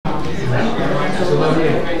Good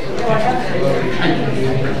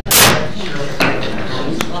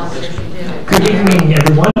evening,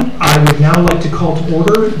 everyone. I would now like to call to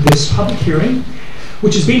order this public hearing,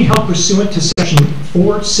 which is being held pursuant to Section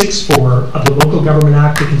 464 of the Local Government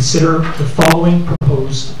Act to consider the following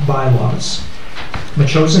proposed bylaws.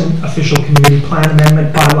 Metchosin Official Community Plan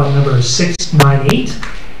Amendment Bylaw number 698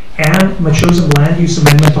 and Metchosin Land Use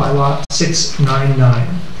Amendment Bylaw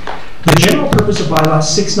 699. The general purpose of Bylaw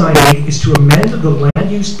 698 is to amend the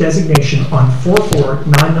land use designation on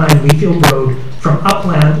 4499 Leefield Road from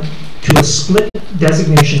Upland to a split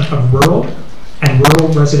designation of rural and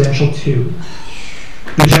rural residential 2.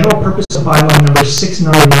 The general purpose of Bylaw number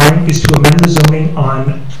 699 is to amend the zoning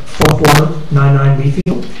on 4499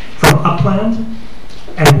 Leefield from Upland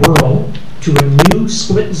and rural to a new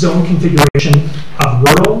split zone configuration of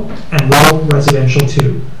rural and rural residential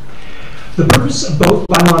 2. The purpose of both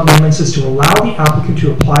bylaw amendments is to allow the applicant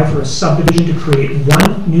to apply for a subdivision to create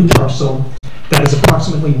one new parcel that is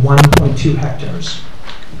approximately 1.2 hectares.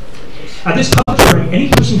 At this public hearing, any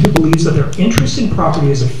person who believes that their interest in property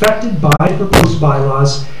is affected by the proposed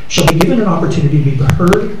bylaws shall be given an opportunity to be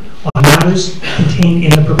heard on matters contained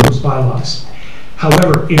in the proposed bylaws.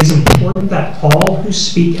 However, it is important that all who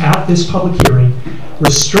speak at this public hearing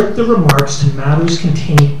restrict the remarks to matters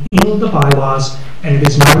contained in the bylaws, and it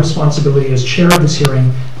is my responsibility as chair of this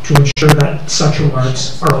hearing to ensure that such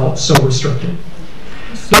remarks are also restricted.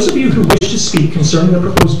 Those of you who wish to speak concerning the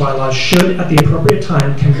proposed bylaws should, at the appropriate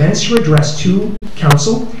time, commence your address to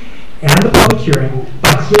council and the public hearing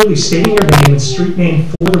by clearly stating your name and street name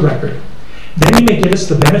for the record. Then you may give us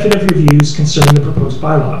the benefit of your views concerning the proposed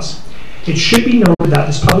bylaws. It should be noted that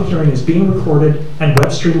this public hearing is being recorded and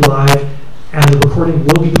web streamed live, and the recording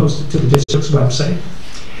will be posted to the district's website.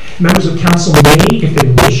 Members of council may, if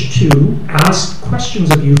they wish to, ask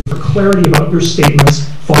questions of you for clarity about your statements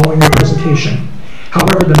following your presentation.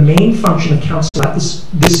 However, the main function of council at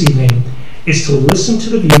this evening is to listen to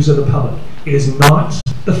the views of the public. It is not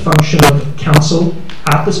the function of council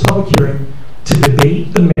at this public hearing to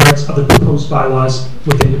debate the merits of the proposed bylaws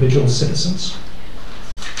with individual citizens.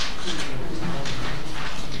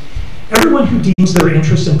 Everyone who deems their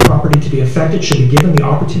interest in property to be affected should be given the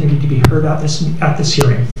opportunity to be heard at this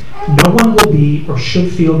hearing. No one will be or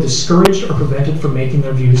should feel discouraged or prevented from making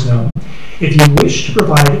their views known. If you wish to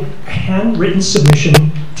provide a handwritten submission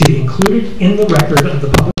to be included in the record of the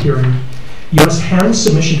public hearing, you must hand the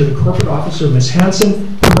submission to the corporate officer, Ms.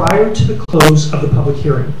 Hanson, prior to the close of the public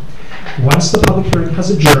hearing. Once the public hearing has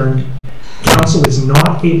adjourned, council is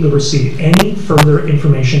not able to receive any further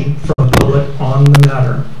information from the public on the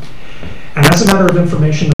matter. And as a matter of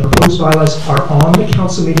information, the proposed bylaws are on the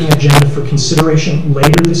council meeting agenda for consideration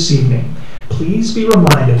later this evening. Please be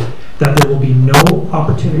reminded that there will be no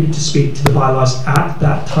opportunity to speak to the bylaws at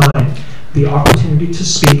that time. The opportunity to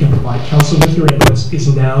speak and provide council with your inputs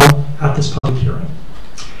is now at this public hearing.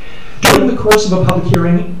 During the course of a public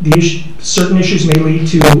hearing, certain issues may lead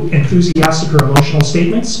to enthusiastic or emotional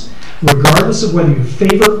statements. Regardless of whether you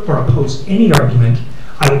favor or oppose any argument,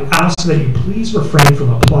 I would ask that you please refrain from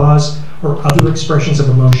applause or other expressions of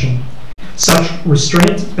emotion. Such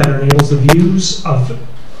restraint better enables the views of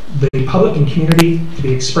the public and community to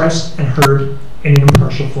be expressed and heard in an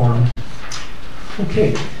impartial forum.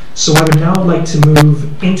 Okay, so I would now like to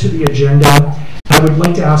move into the agenda. I would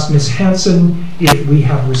like to ask Ms. Hanson if we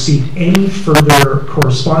have received any further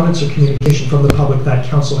correspondence or communication from the public that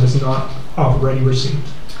council has not already received.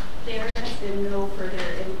 There has been no further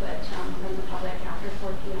input from the public after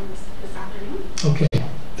 4 p.m. this afternoon. Okay,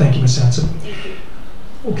 thank you, Ms. Hanson. Thank you.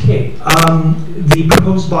 Okay, the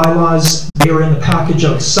proposed bylaws, they are in the package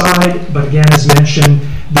outside, but again, as mentioned,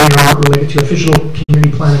 they are related to Official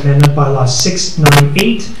Community Plan Amendment Bylaw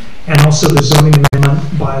 698 and also the Zoning Amendment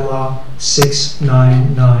Bylaw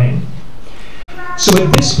 699. So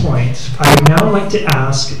at this point, I would now like to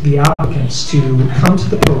ask the applicants to come to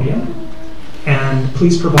the podium and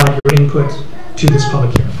please provide your input to this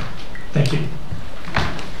public hearing. Thank you.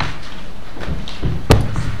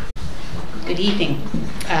 Good evening.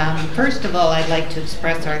 First of all, I'd like to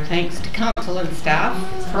express our thanks to council and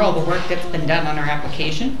staff for all the work that's been done on our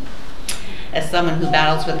application. As someone who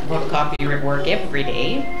battles with the photocopy work every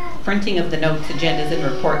day, printing of the notes, agendas, and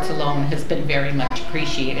reports alone has been very much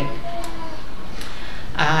appreciated.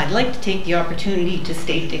 I'd like to take the opportunity to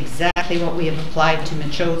state exactly what we have applied to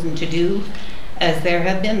Metchosin to do, as there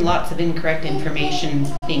have been lots of incorrect information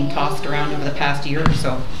being tossed around over the past year or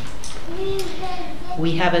so.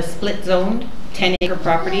 We have a split zoned 10-acre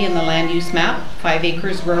property in the land use map, 5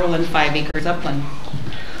 acres rural and 5 acres upland.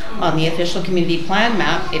 On the official community plan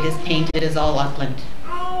map, it is painted as all upland.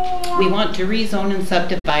 We want to rezone and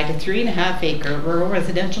subdivide subdivide a 3.5 acre rural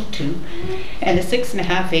residential 2 and a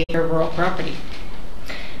 6.5 acre rural property.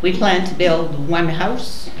 We plan to build 1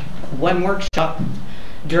 house, 1 workshop,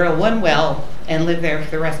 drill 1 well, and live there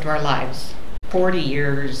for the rest of our lives. 40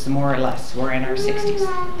 years, more or less. We're in our 60s.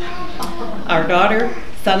 Our daughter,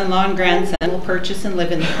 son-in-law, and grandson will purchase and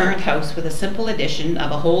live in the current house with a simple addition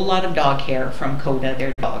of a whole lot of dog hair from Coda,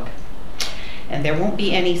 their dog. And there won't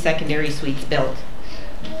be any secondary suites built.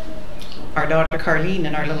 Our daughter Carlene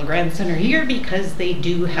and our little grandson are here because they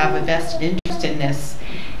do have a vested interest in this,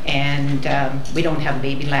 and we don't have a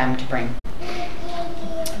baby lamb to bring.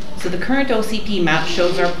 So the current OCP map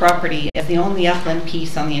shows our property as the only upland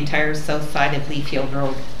piece on the entire south side of Leefield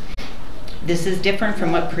Road. This is different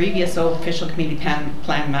from what previous official community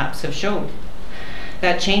plan maps have showed.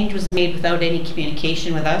 That change was made without any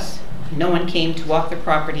communication with us. No one came to walk the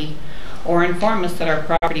property or inform us that our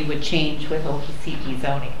property would change with OCP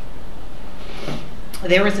zoning.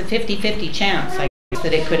 There was a 50-50 chance, I guess,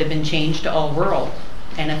 that it could have been changed to all rural,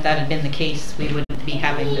 and if that had been the case, we wouldn't be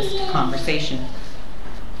having this conversation.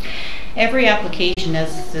 Every application,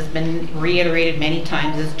 as has been reiterated many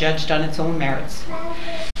times, is judged on its own merits.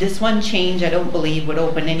 This one change, I don't believe, would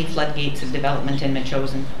open any floodgates of development in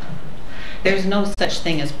Metchosin. There's no such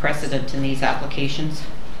thing as precedent in these applications.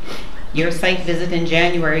 Your site visit in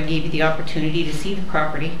January gave you the opportunity to see the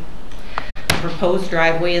property. The proposed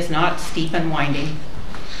driveway is not steep and winding.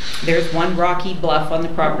 There's 1 rocky bluff on the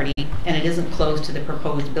property, and it isn't close to the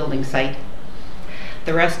proposed building site.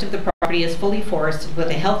 The rest of the property is fully forested with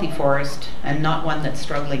a healthy forest and not one that's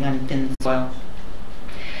struggling on thin soil.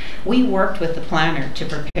 We worked with the planner to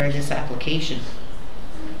prepare this application.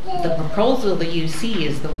 The proposal that you see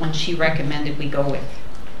is the one she recommended we go with.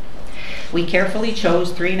 We carefully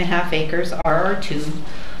chose 3.5 acres RR2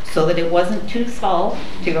 so that it wasn't too small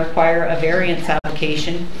to require a variance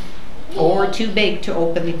application or too big to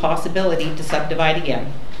open the possibility to subdivide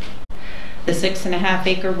again. The 6.5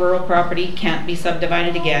 acre rural property can't be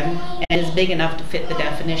subdivided again and is big enough to fit the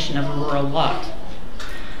definition of a rural lot.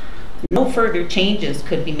 No further changes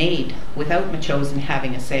could be made without Metchosin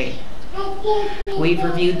having a say. We've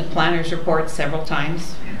reviewed the planner's report several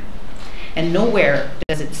times, and nowhere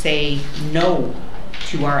does it say no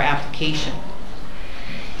to our application.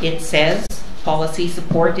 It says policy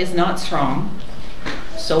support is not strong,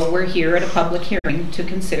 so we're here at a public hearing to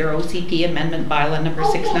consider OCP Amendment Bylaw number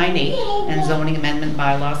 698 and Zoning Amendment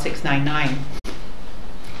Bylaw 699.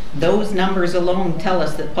 Those numbers alone tell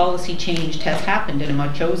us that policy change has happened in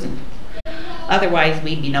Metchosin. Otherwise,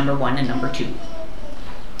 we'd be number 1 and number 2.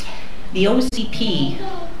 The OCP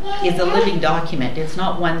is a living document. It's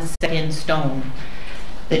not one set in stone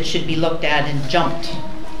that should be looked at and jumped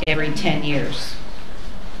every 10 years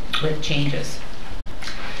with changes.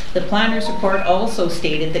 The planner's report also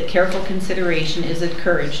stated that careful consideration is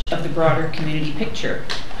encouraged of the broader community picture.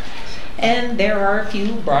 And there are a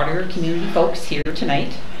few broader community folks here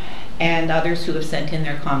tonight and others who have sent in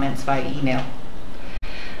their comments via email.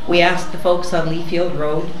 We asked the folks on Leefield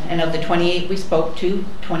Road, and of the 28 we spoke to,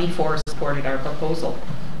 24 supported our proposal.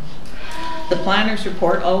 The planner's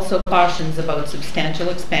report also cautions about substantial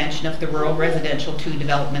expansion of the rural residential 2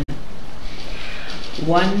 development.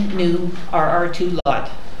 1 new RR2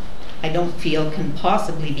 lot I don't feel can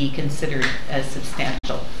possibly be considered as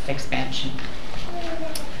substantial expansion.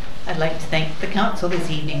 I'd like to thank the council this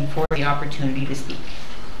evening for the opportunity to speak.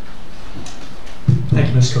 Thank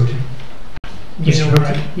you, Ms. Cote.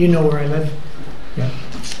 You know where I live? Yeah.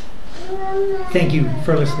 Thank you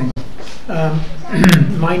for listening.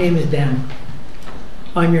 My name is Dan.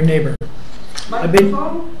 I'm your neighbor. I've been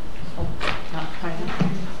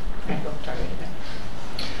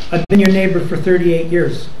your neighbor for 38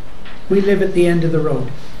 years. We live at the end of the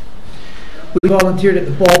road. We volunteered at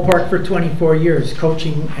the ballpark for 24 years,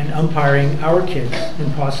 coaching and umpiring our kids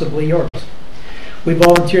and possibly yours. We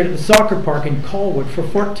volunteered at the soccer park in Colwood for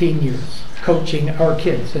 14 years, coaching our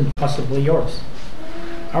kids and possibly yours.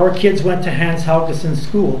 Our kids went to Hans Halkison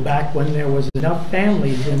School back when there was enough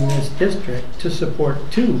families in this district to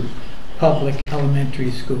support 2 public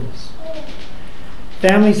elementary schools.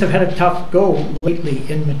 Families have had a tough go lately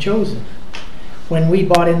in Metchosin. When we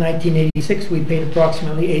bought in 1986, we paid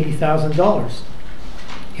approximately $80,000.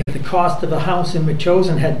 If the cost of a house in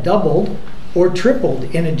Metchosin had doubled or tripled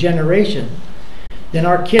in a generation, then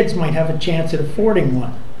our kids might have a chance at affording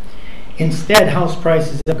one. Instead, house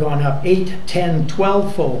prices have gone up 8, 10,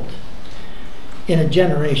 12-fold in a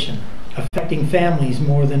generation, affecting families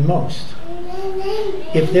more than most.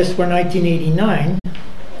 If this were 1989,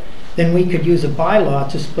 then we could use a bylaw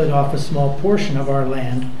to split off a small portion of our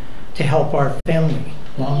land to help our family,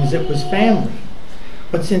 as long as it was family.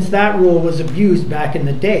 But since that rule was abused back in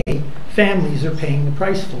the day, families are paying the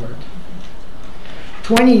price for it.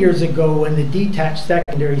 20 years ago, when the detached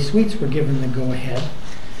secondary suites were given the go-ahead,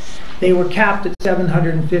 they were capped at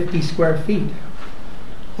 750 square feet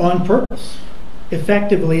on purpose,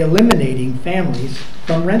 effectively eliminating families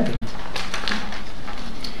from renting.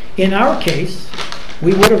 In our case,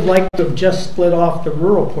 we would have liked to have just split off the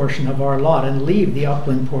rural portion of our lot and leave the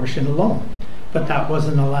upland portion alone, but that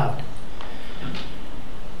wasn't allowed.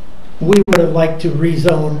 We would have liked to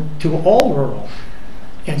rezone to all rural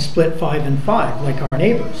and split 5 and 5 like our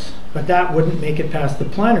neighbors, but that wouldn't make it past the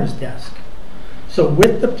planner's desk. So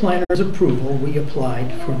with the planner's approval, we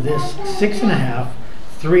applied for this 6.5,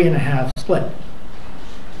 3.5 split.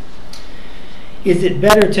 Is it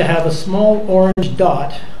better to have a small orange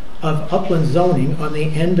dot of upland zoning on the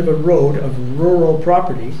end of a road of rural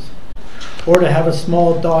properties, or to have a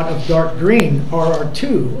small dot of dark green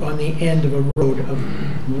RR2 on the end of a road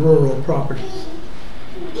of rural properties?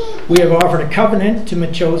 We have offered a covenant to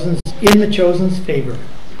Metchosin's favor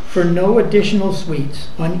for no additional suites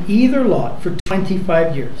on either lot for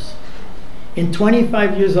 25 years. In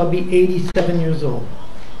 25 years, I'll be 87 years old.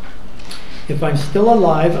 If I'm still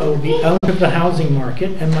alive, I will be out of the housing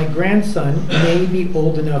market, and my grandson may be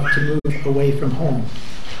old enough to move away from home.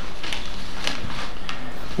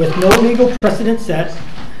 With no legal precedent set,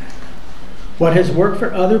 what has worked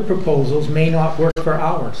for other proposals may not work for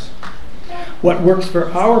ours. What works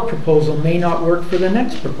for our proposal may not work for the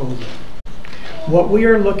next proposal. What we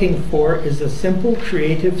are looking for is a simple,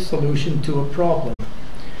 creative solution to a problem.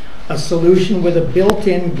 A solution with a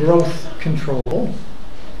built-in growth control.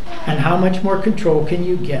 And how much more control can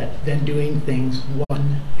you get than doing things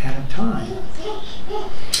one at a time?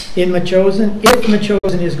 In Metchosin, if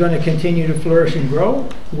Metchosin is going to continue to flourish and grow,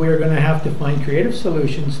 we're going to have to find creative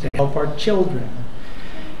solutions to help our children,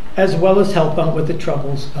 as well as help out with the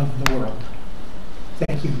troubles of the world.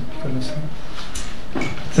 Thank you for listening.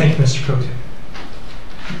 Thank you, Mr. Cote.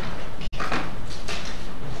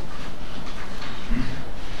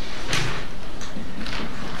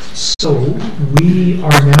 So we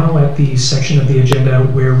are now at the section of the agenda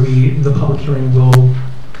where the public hearing will,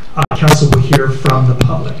 council will hear from the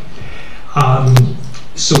public.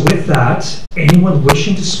 So with that, anyone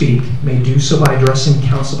wishing to speak may do so by addressing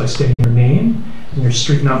council by stating your name and your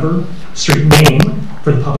street name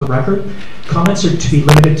for the public record. Comments are to be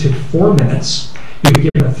limited to 4 minutes. You'll be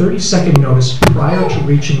given a 30-second notice prior to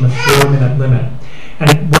reaching the 4-minute limit.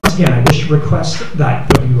 And once again, I wish to request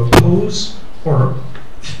that whether you oppose or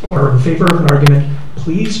in favor of an argument,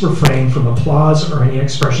 please refrain from applause or any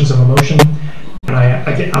expressions of emotion. And I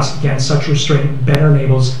ask again, such restraint better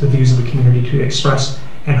enables the views of the community to be expressed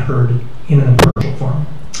and heard in an impartial forum.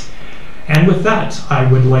 And with that,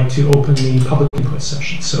 I would like to open the public input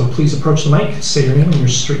session. So please approach the mic, say your name and your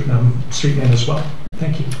street name as well.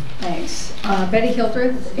 Thank you. Thanks. Betty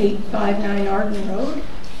Hildreth, 859 Arden Road.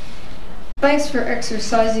 Thanks for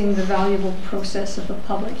exercising the valuable process of the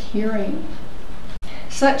public hearing.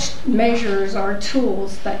 Such measures are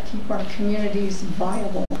tools that keep our communities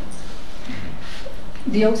viable.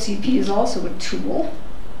 The OCP is also a tool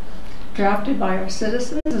drafted by our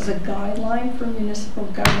citizens as a guideline for municipal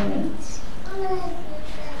governance.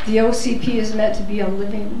 The OCP is meant to be a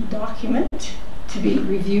living document to be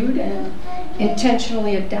reviewed and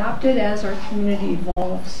intentionally adapted as our community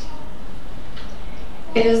evolves.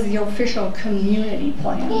 It is the official community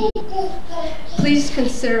plan. Please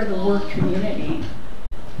consider the word community.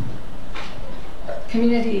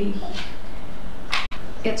 Community,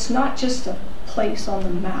 it's not just a place on the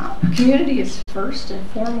map. Community is first and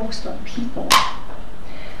foremost our people.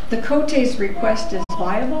 The Cote's request is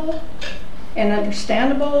viable and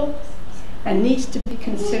understandable and needs to be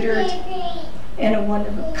considered in a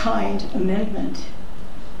one-of-a-kind amendment.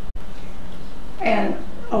 And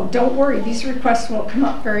oh, don't worry, these requests won't come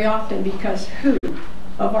up very often, because who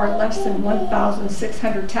of our less than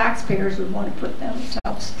 1,600 taxpayers would want to put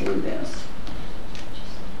themselves through this?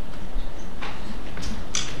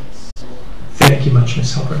 Thank you much,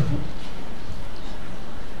 Ms. Halpern.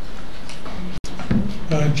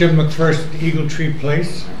 Jim McPherson, Eagle Tree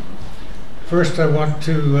Place. First, I want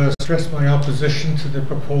to stress my opposition to the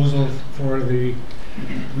proposal for the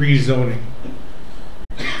rezoning.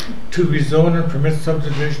 To rezone and permit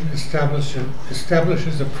subdivision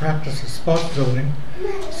establishes a practice of spot zoning,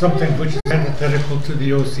 something which is antithetical to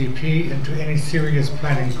the OCP and to any serious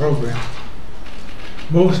planning program.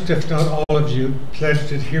 Most, if not all of you,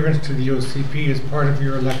 pledged adherence to the OCP as part of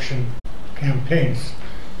your election campaigns.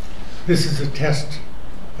 This is a test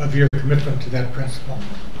of your commitment to that principle.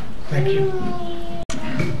 Thank you.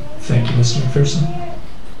 Thank you, Mr. McPherson.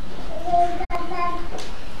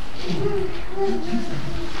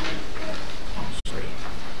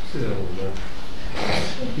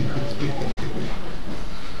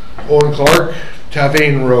 Owen Clark,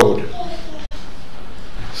 Tavane Road.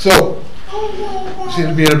 So, seems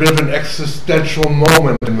to be in a bit of an existential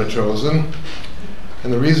moment in Metchosin.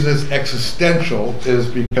 And the reason it's existential is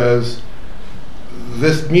because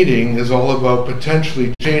this meeting is all about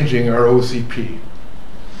potentially changing our OCP.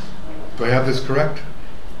 Do I have this correct?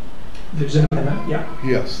 There's an amendment, yeah.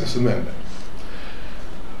 Yes, this amendment.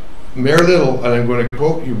 Mayor Little, and I'm going to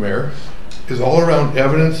quote you, Mayor, is all around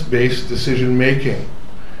evidence-based decision making.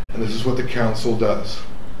 And this is what the council does.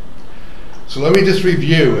 So let me just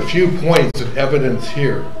review a few points of evidence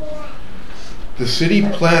here. The city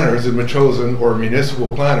planners in Metchosin, or municipal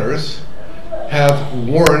planners, have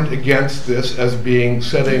warned against this as being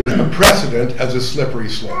setting a precedent as a slippery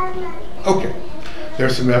slope. Okay,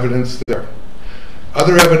 there's some evidence there.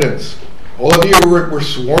 Other evidence. All of you were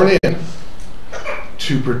sworn in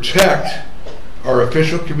to protect our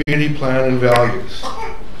official community plan and values.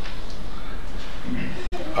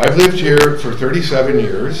 I've lived here for 37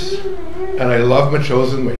 years, and I love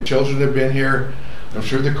Metchosin. My children have been here. I'm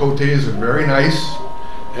sure the Cotes are very nice,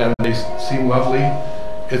 and they seem lovely.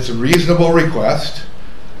 It's a reasonable request,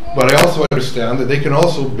 but I also understand that they can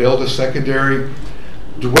also build a secondary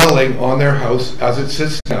dwelling on their house as it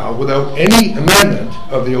sits now without any amendment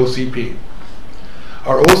of the OCP.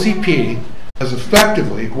 Our OCP is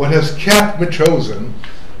effectively what has kept Metchosin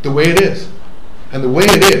the way it is. And the way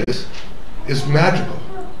it is magical.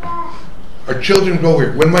 Our children go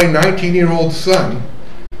here. When my 19-year-old son,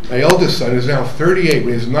 my eldest son, is now 38, when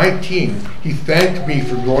he was 19, he thanked me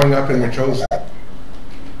for growing up in Metchosin.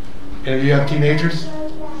 Any of you have teenagers?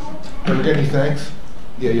 Ever get any thanks?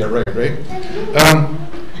 Yeah, right.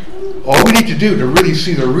 All we need to do to really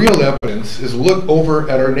see the real evidence is look over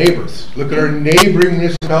at our neighbors. Look at our neighboring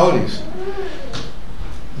municipalities.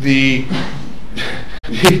 The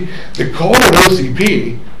Colin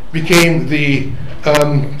OCP became the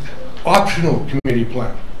optional community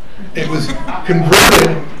plan. It was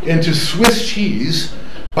converted into Swiss cheese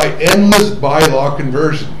by endless bylaw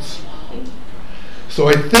conversions. So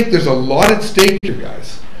I think there's a lot at stake here,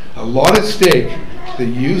 guys. A lot at stake that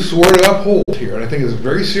you swore to uphold here, and I think it's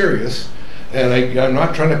very serious. And I'm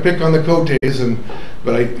not trying to pick on the Cotes,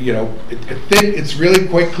 but I think it's really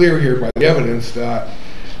quite clear here by the evidence that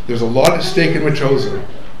there's a lot at stake in Metchosin.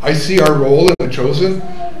 I see our role in Metchosin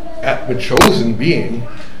being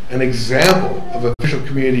an example of official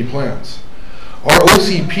community plans. Our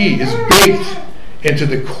OCP is baked into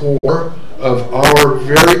the core of our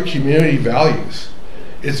very community values.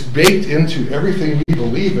 It's baked into everything we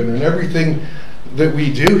believe in and everything that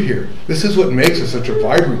we do here. This is what makes us such a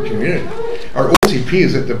vibrant community. Our OCP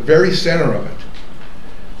is at the very center of it.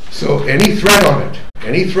 So any threat on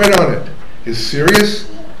it is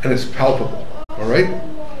serious and it's palpable. All right?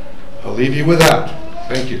 I'll leave you with that.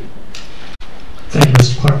 Thank you. Thank you,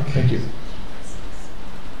 Mr. Clark. Thank you.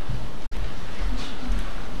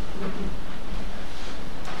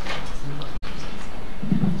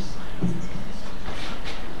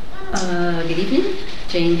 Good evening.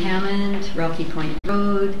 Jane Hammond, Rocky Point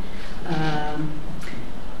Road.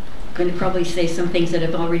 Going to probably say some things that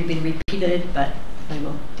have already been repeated, but I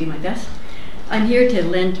will do my best. I'm here to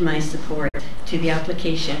lend my support to the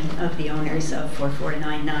application of the owners of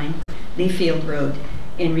 4499 Leefield Road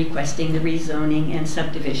in requesting the rezoning and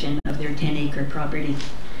subdivision of their 10-acre property.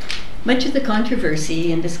 Much of the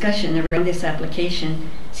controversy and discussion around this application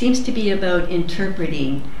seems to be about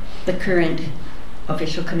interpreting the current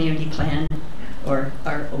official community plan, or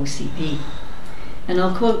our OCP. And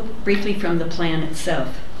I'll quote briefly from the plan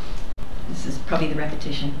itself. This is probably the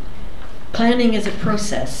repetition. Planning is a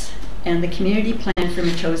process, and the community plan for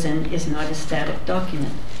Metchosin is not a static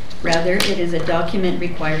document. Rather, it is a document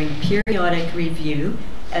requiring periodic review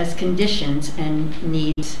as conditions and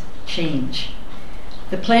needs change.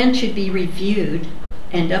 The plan should be reviewed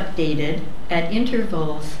and updated at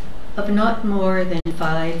intervals of not more than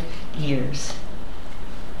 5 years.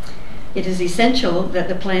 It is essential that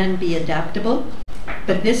the plan be adaptable,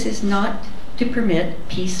 but this is not to permit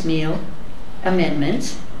piecemeal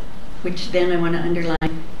amendments, which then I want to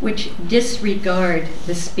underline, which disregard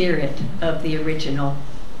the spirit of the original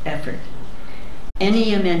effort.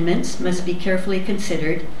 Any amendments must be carefully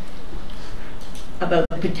considered about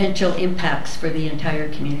the potential impacts for the entire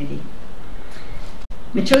community.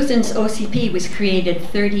 Metchosin's OCP was created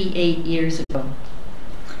 38 years ago.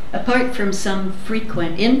 Apart from some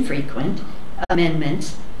infrequent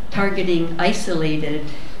amendments targeting isolated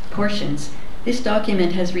portions, this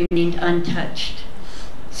document has remained untouched,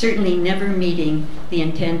 certainly never meeting the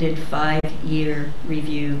intended 5-year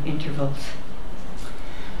review intervals.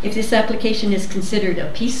 If this application is considered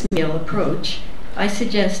a piecemeal approach, I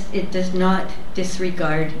suggest it does not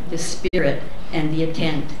disregard the spirit and the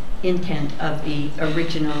intent of the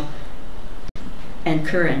original and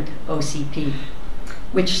current OCP,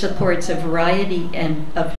 which supports a variety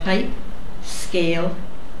of type, scale,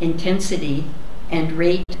 intensity, and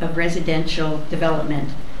rate of residential development,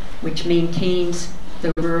 which maintains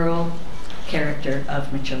the rural character of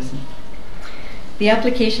Metchosin. The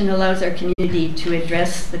application allows our community to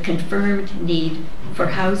address the confirmed need for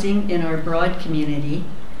housing in our broad community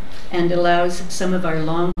and allows some of our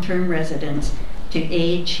long-term residents to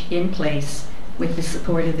age in place with the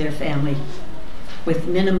support of their family, with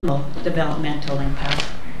minimal developmental impact.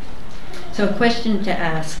 So a question to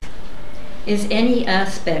ask, is any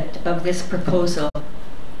aspect of this proposal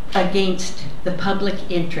against the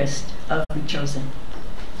public interest of Metchosin?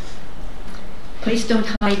 Please don't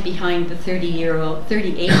hide behind the 38-year-old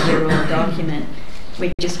document,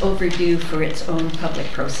 which is overdue for its own public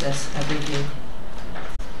process of review.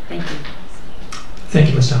 Thank you. Thank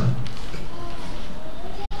you, Ms. Allen.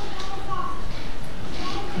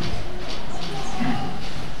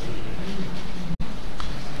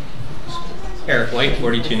 Eric White,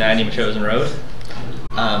 4290 Metchosin Road.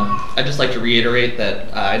 I'd just like to reiterate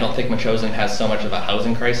that I don't think Metchosin has so much of a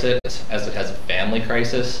housing crisis as it has a family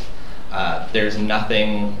crisis. There's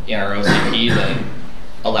nothing in our OCP that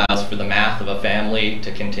allows for the math of a family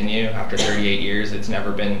to continue after 38 years. There's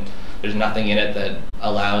nothing in it that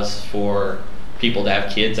allows for people to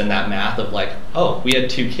have kids and that math of like, oh, we had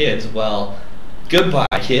 2 kids. Well, goodbye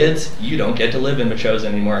kids, you don't get to live in Metchosin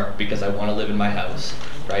anymore because I want to live in my house,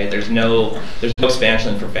 right? There's no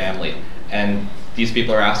expansion for family. And these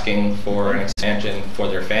people are asking for an expansion for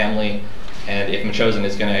their family. And if Metchosin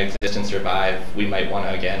is going to exist and survive, we might want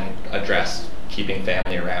to again address keeping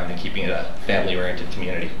family around and keeping it a family-oriented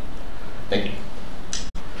community. Thank you.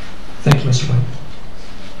 Thank you, Mr. White.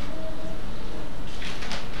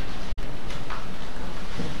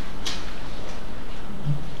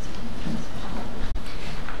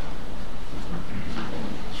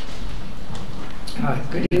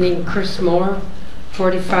 Good evening, Chris Moore,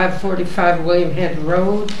 4545 William Head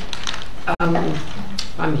Road.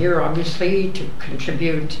 I'm here obviously to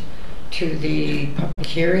contribute to the public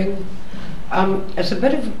hearing. As a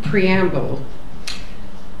bit of a preamble,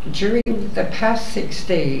 during the past 6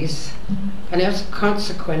 days, and as a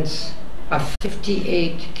consequence of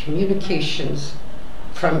 58 communications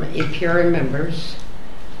from APRM members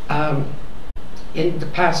in the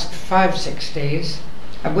past 5-6 days,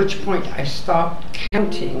 at which point I stopped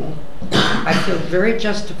counting, I feel very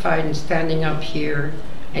justified in standing up here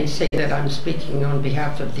and say that I'm speaking on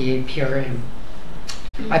behalf of the APRM.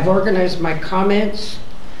 I've organized my comments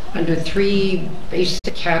under 3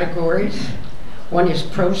 basic categories. One is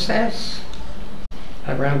process,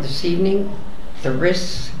 around this evening, the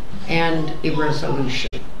risks, and a resolution.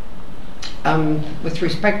 With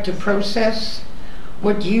respect to process,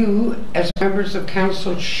 what you, as members of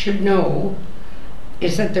council, should know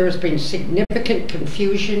is that there has been significant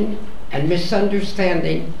confusion and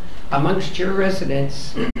misunderstanding amongst your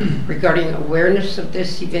residents regarding awareness of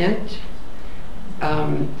this event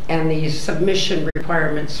and the submission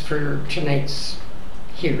requirements for tonight's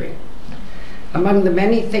hearing. Among the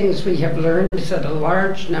many things we have learned is that a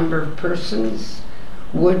large number of persons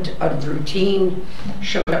would, out of routine,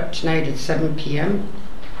 show up tonight at 7 p.m.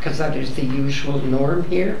 because that is the usual norm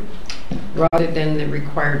here, rather than the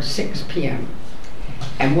required 6 p.m.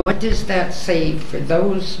 And what does that say for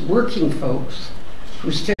those working folks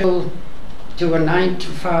who still do a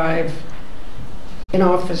 9-to-5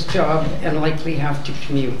 in-office job and likely have to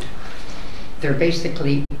commute? They're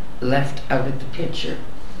basically left out of the picture.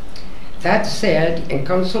 That said, in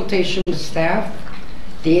consultation with staff,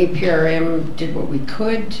 the APRM did what we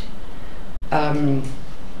could and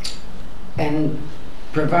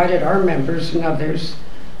provided our members and others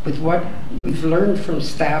with what we've learned from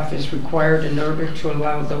staff is required in order to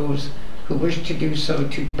allow those who wish to do so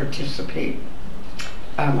to participate.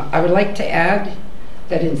 I would like to add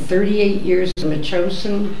that in 38 years in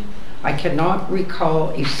Metchosin, I cannot recall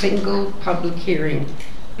a single public hearing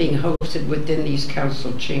being hosted within these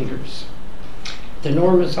council chambers. The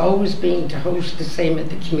norm has always been to host the same at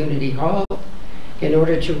the community hall in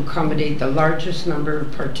order to accommodate the largest number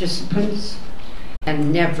of participants,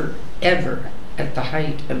 and never, ever at the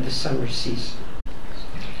height of the summer season.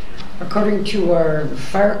 According to our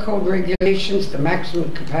fire code regulations, the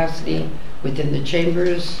maximum capacity within the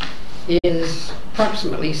chambers is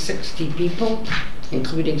approximately 60 people,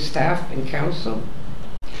 including staff and council.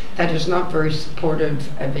 that is not very supportive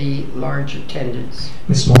of a large attendance.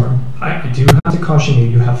 Ms. Moore, I do have to caution you,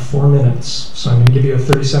 you have 4 minutes, so I'm going to give you a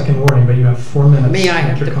 30-second warning, but you have 4 minutes. May I to have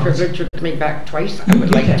make the your comments. privilege of coming back twice? I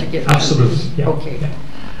would like to get absolutely. Yeah. Okay. Yeah.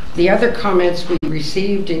 The other comments we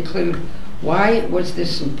received include, why was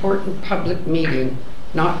this important public meeting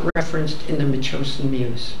not referenced in the Metchosin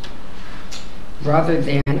News, rather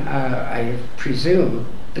than, I presume,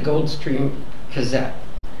 the Goldstream Gazette?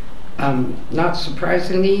 Not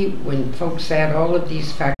surprisingly, when folks add all of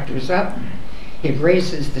these factors up, it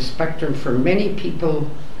raises the spectrum for many people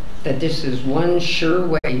that this is one sure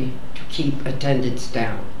way to keep attendance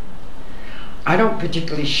down. I don't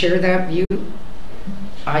particularly share that view,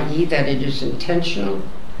 i.e. that it is intentional,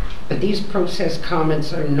 but these process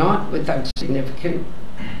comments are not without significance,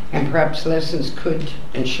 and perhaps lessons could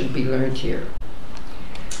and should be learned here.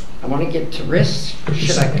 I want to get to risks.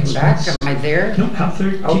 Should I come back? Am I there? No, have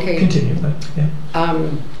to okay. Continue. But, yeah.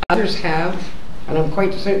 Others have, and I'm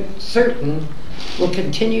quite certain, will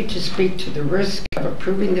continue to speak to the risk of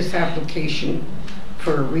approving this application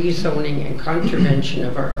for a rezoning and contravention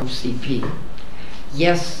of our OCP.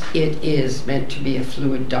 Yes, it is meant to be a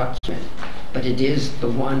fluid document, but it is the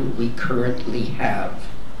one we currently have.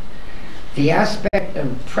 The aspect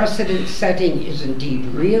of precedent setting is indeed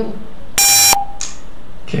real.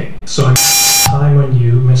 Okay, so I'm time on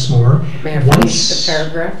you, Ms. Moore. May I finish the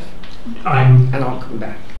paragraph? And I'll come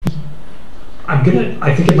back. I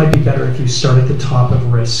think it might be better if you start at the top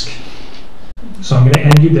of risk. So I'm gonna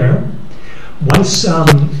end you there. Once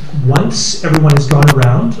everyone has gone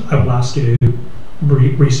around, I will ask you to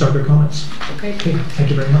restart your comments. Okay. Okay, thank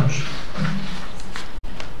you very much.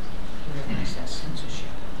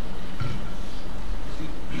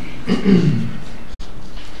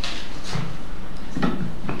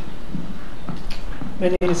 My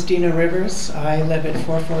name is Dina Rivers. I live at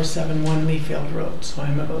 4471 Leefield Road, so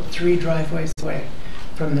I'm about 3 driveways away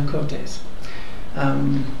from the Cotes.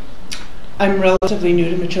 I'm relatively new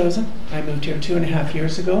to Metchosin. I moved here 2.5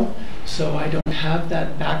 years ago, so I don't have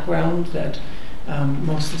that background that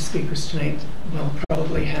most of the speakers tonight will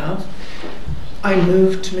probably have. I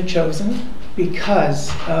moved to Metchosin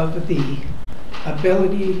because of the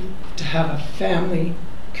ability to have a family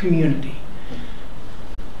community.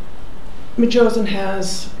 Metchosin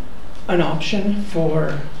has an option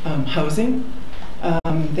for housing.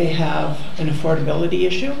 They have an affordability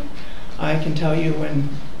issue. I can tell you when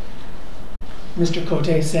Mr.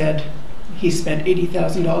 Cote said he spent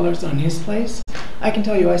 $80,000 on his place, I can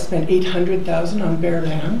tell you I spent $800,000 on bare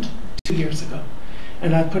land 2 years ago.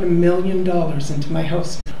 And I put $1 million into my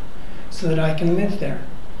house now so that I can live there.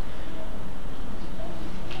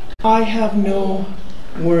 I have no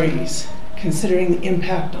worries considering the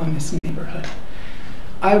impact on this neighborhood.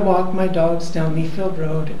 I walk my dogs down Leefield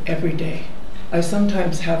Road every day. I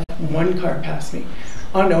sometimes have 1 car pass me.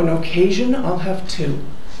 On an occasion, I'll have 2.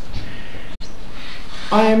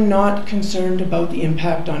 I am not concerned about the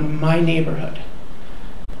impact on my neighborhood.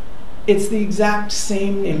 It's the exact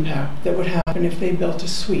same impact that would happen if they built a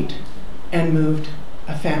suite and moved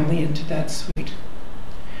a family into that suite.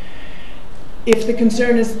 If the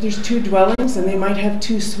concern is that there's 2 dwellings and they might have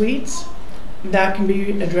 2 suites, that can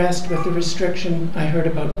be addressed with the restriction I heard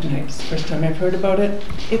about tonight. It's the first time I've heard about it.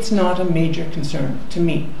 It's not a major concern to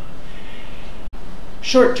me.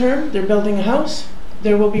 Short term, they're building a house,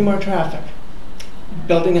 there will be more traffic.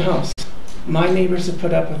 Building a house. My neighbors have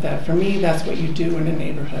put up with that. For me, that's what you do in a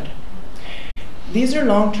neighborhood. These are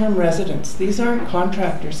long-term residents. These aren't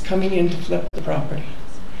contractors coming in to flip the property.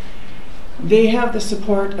 They have the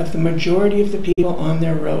support of the majority of the people on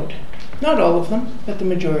their road. Not all of them, but the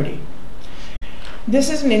majority.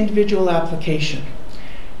 This is an individual application.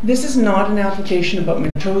 This is not an application about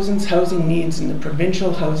Metchosin's housing needs and the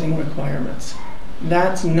provincial housing requirements.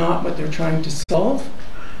 That's not what they're trying to solve,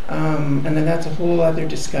 and then that's a whole other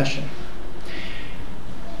discussion.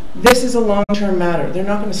 This is a long-term matter. They're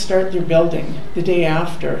not going to start their building the day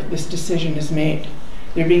after this decision is made.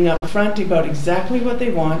 They're being upfront about exactly what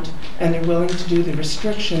they want, and they're willing to do the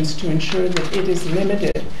restrictions to ensure that it is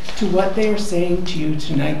limited to what they are saying to you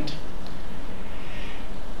tonight.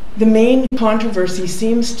 The main controversy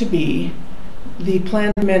seems to be the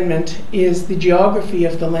plan amendment is the geography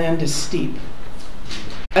of the land is steep.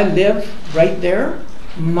 I live right there.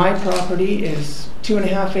 My property is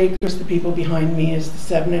 2.5 acres. The people behind me is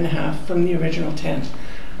the 7.5 from the original 10.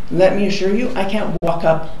 Let me assure you, I can't walk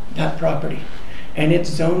up that property. And it's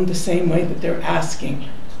zoned the same way that they're asking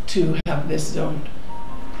to have this zoned.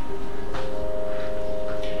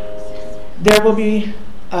 There will be,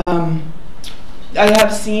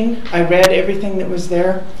 I read everything that was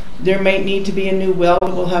there. There might need to be a new well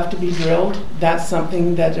that will have to be drilled. That's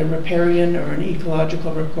something that a riparian or an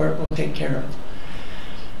ecological report will take care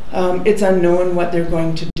of. It's unknown what they're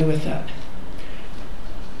going to do with that.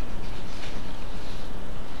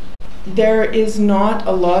 There is not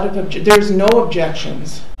a lot of there's no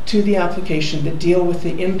objections to the application that deal with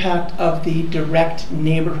the impact of the direct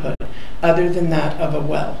neighborhood, other than that of a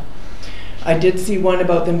well. I did see one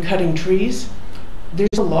about them cutting trees.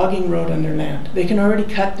 There's a logging road on their land. They can already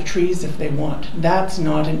cut the trees if they want. That's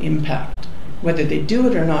not an impact. Whether they do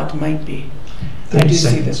it or not might be. I do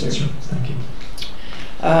see this. Thank you.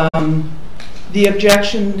 The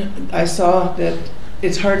objection, I saw that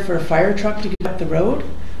it's hard for a fire truck to get up the road.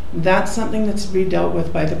 That's something that's to be dealt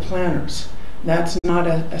with by the planners. That's not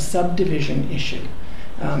a subdivision issue.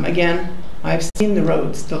 Again, I've seen the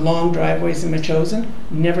roads, the long driveways in Metchosin.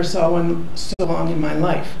 Never saw one so long in my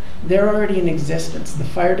life. They're already in existence. The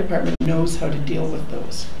fire department knows how to deal with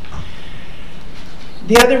those.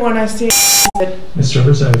 The other one I see is that... Mr.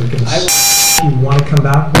 Rivers, if you want to come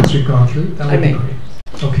back once we've gone through, that would be great.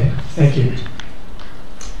 Okay, thank you.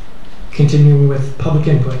 Continuing with public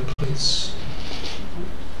input, please.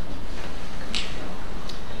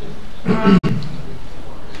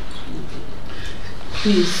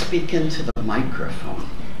 Please speak into the microphone.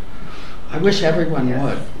 I wish everyone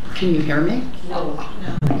would. Can you hear me? No.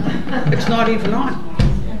 It's not even on.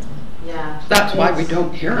 Yeah. That's why we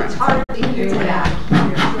don't hear it. It's hard to hear that.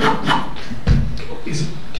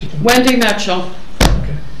 Wendy Mitchell.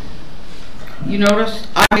 Okay. You notice?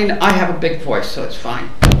 I mean, I have a big voice, so it's fine.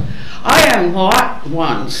 I am Lot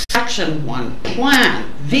 1, Section 1,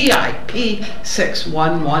 Plan, VIP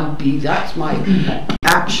 611B. That's my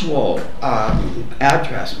actual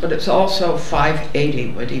address, but it's also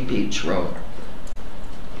 580 Whitty Beach Road.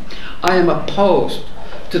 I am opposed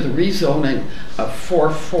to the rezoning of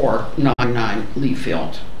 4499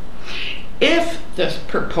 Leefield. If this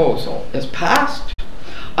proposal is passed,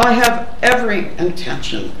 I have every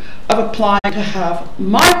intention of applying to have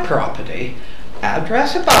my property,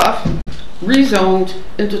 address above, rezoned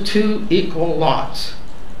into 2 equal lots.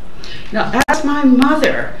 Now, as my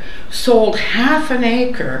mother sold half an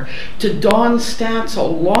acre to Don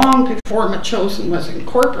Stansel long before Metchosin was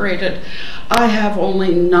incorporated, I have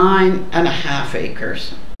only 9.5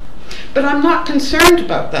 acres. But I'm not concerned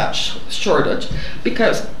about that shortage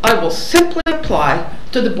because I will simply apply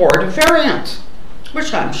to the Board of Variance,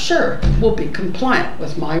 which I'm sure will be compliant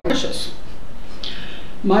with my wishes.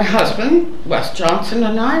 My husband, Wes Johnson,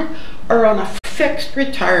 and I are on a fixed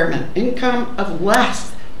retirement income of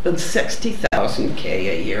less than 60,000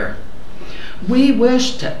 a year. We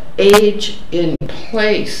wish to age in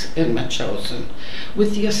place in Metchosin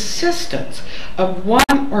with the assistance of one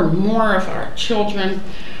or more of our children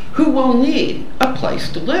who will need a place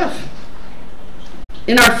to live.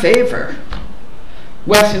 In our favor,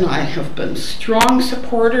 Wes and I have been strong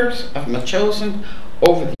supporters of Metchosin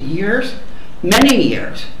over the years, many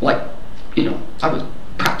years, like, you know, I was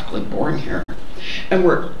practically born here, and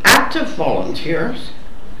we're active volunteers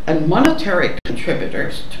and monetary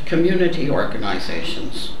contributors to community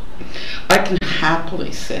organizations. I can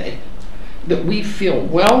happily say that we feel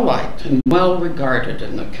well liked and well regarded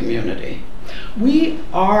in the community. We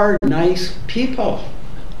are nice people.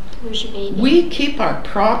 We keep our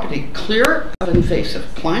property clear of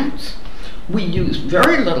invasive plants, we use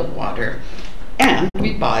very little water, and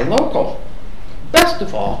we buy local. Best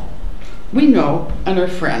of all, we know and are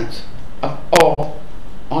friends of all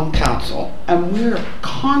on council, and we're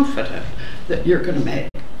confident that you're going to make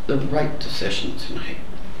the right decision tonight.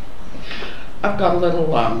 I've got a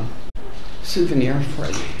little souvenir for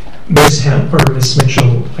you. Ms. Hemp or Ms.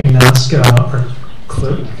 Mitchell, I can ask our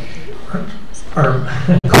clerk, our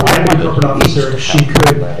corporate officer, if she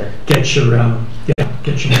could get your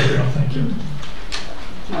material. Thank you.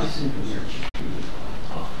 My souvenir.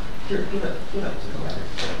 Here, give it to the letter.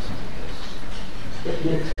 It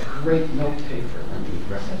makes great note paper when you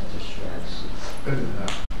rip it to shreds. Good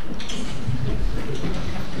enough.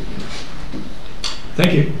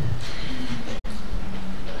 Thank you.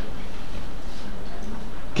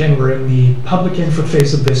 Again, we're in the public input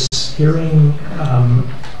phase of this hearing.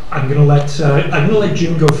 I'm gonna let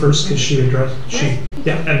June go first because she addressed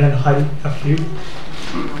and then Heidi after you.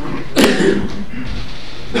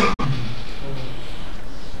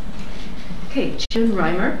 Okay, June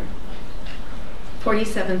Reimer,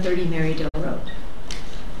 4730 Marydale Road.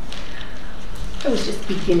 I was just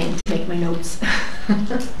beginning to make my notes.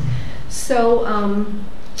 So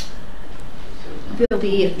they'll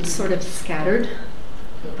be sort of scattered,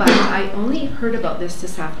 but I only heard about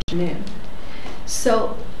this afternoon.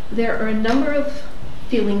 So there are a number of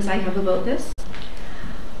feelings I have about this.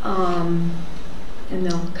 and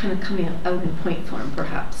they'll kind of coming out in point form,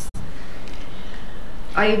 perhaps.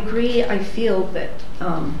 I agree. I feel that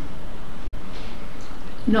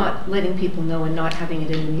not letting people know and not having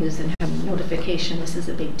it in the news and having notification, this is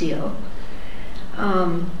a big deal.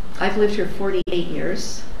 I've lived here 48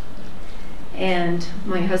 years, and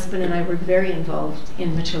my husband and I were very involved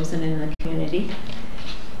in Metchosin and in the community.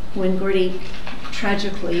 When Gordy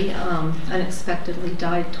tragically, unexpectedly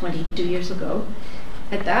died 22 years ago,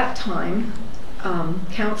 at that time,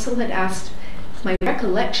 council had asked, my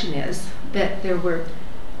recollection is that there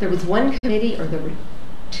was one committee, or there were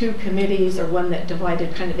two committees, or one that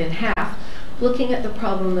divided kind of in half, looking at the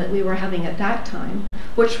problem that we were having at that time,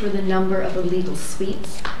 which were the number of illegal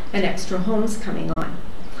suites and extra homes coming on.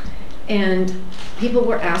 And people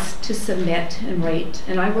were asked to submit and write,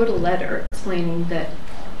 and I wrote a letter explaining that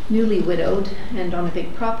newly widowed and on a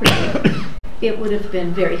big property, it would have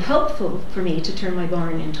been very helpful for me to turn my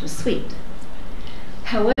barn into a suite.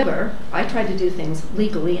 However, I tried to do things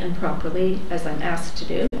legally and properly as I'm asked to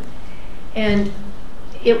do, and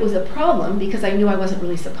it was a problem because I knew I wasn't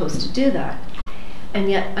really supposed to do that. And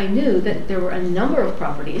yet I knew that there were a number of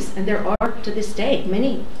properties, and there are to this day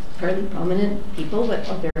many fairly prominent people that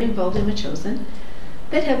are very involved in Metchosin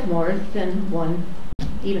that have more than one,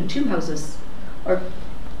 even two houses or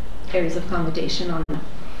areas of accommodation on them.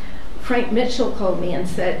 Frank Mitchell called me and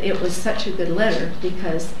said it was such a good letter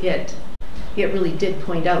because it really did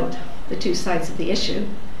point out the two sides of the issue.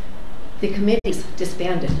 The committees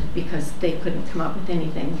disbanded because they couldn't come up with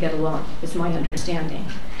anything, get along, is my understanding.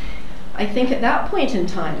 I think at that point in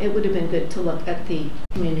time, it would have been good to look at the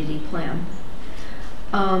community plan.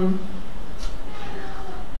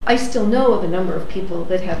 I still know of a number of people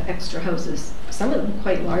that have extra houses, some of them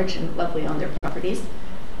quite large and lovely on their properties,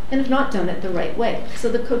 and have not done it the right way. So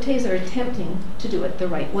the Cotes are attempting to do it the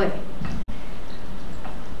right way.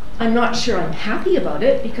 I'm not sure I'm happy about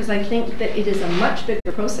it because I think that it is a much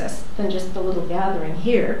bigger process than just the little gathering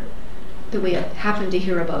here that we happen to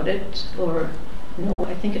hear about it, or no,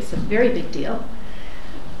 I think it's a very big deal.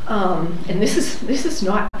 And this is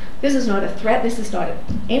not a threat, this is not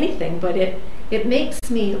anything, but it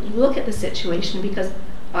makes me look at the situation because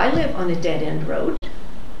I live on a dead-end road,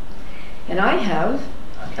 and I have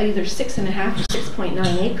either 6.5 or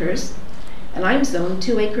 6.9 acres, and I'm zoned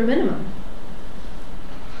 2-acre minimum.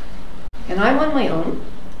 And I'm on my own,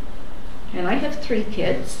 and I have 3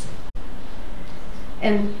 kids,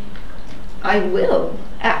 and I will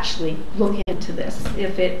actually look into this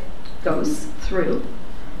if it goes through,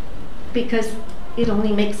 because it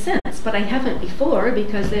only makes sense, but I haven't before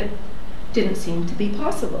because it didn't seem to be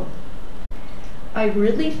possible. I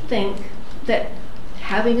really think that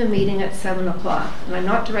having a meeting at 7 o'clock, and I'm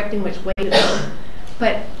not directing which way to go,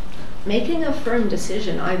 but making a firm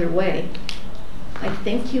decision either way, I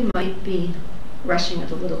think you might be rushing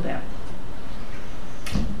it a little bit.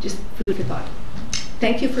 Just food for thought.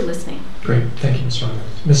 Thank you for listening. Great, thank you, Ms. Ryan.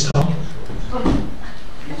 Ms. Tom?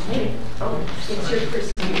 It's your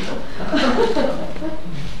first meeting.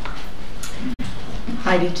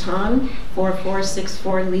 Heidi Tom,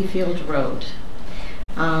 4464 Leefield Road.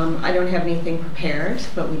 I don't have anything prepared,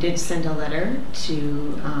 but we did send a letter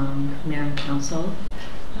to Mayor and Council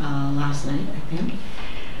last night, I think,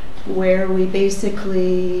 where we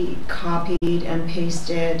basically copied and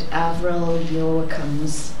pasted Avril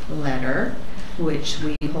Joachim's letter, which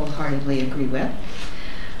we wholeheartedly agree with.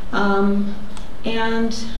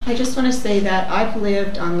 And I just want to say that I've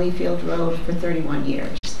lived on Leefield Road for 31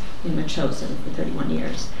 years, in Metchosin for 31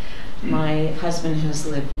 years. My husband has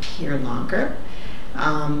lived here longer.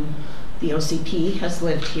 The OCP has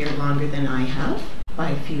lived here longer than I have,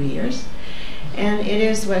 by a few years. And it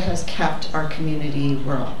is what has kept our community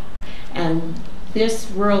rural. And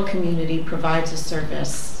this rural community provides a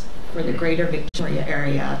service for the greater Victoria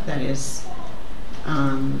area that is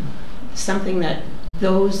something that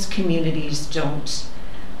those communities don't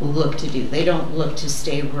look to do. They don't look to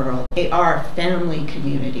stay rural. They are family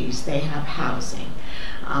communities. They have housing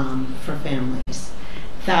for families.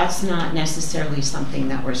 That's not necessarily something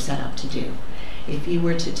that we're set up to do. If you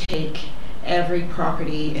were to take every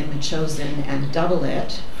property in Metchosin and double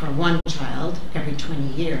it for one child every 20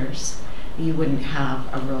 years, you wouldn't have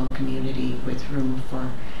a rural community with room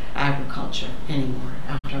for agriculture anymore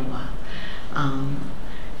after a while.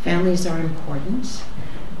 Families are important,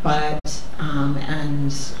 but,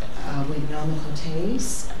 we've known the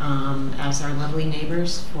Cotes as our lovely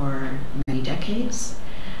neighbors for many decades.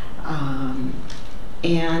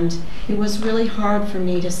 And it was really hard for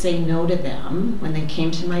me to say no to them when they came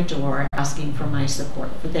to my door asking for my support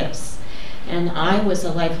for this, And I was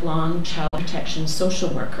a lifelong child protection social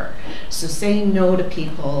worker. So saying no to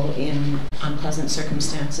people in unpleasant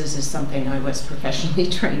circumstances is something I was professionally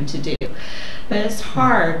trained to do. But it's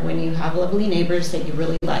hard when you have lovely neighbors that you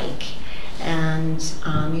really like and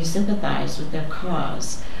you sympathize with their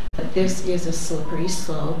cause. But this is a slippery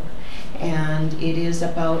slope, and it is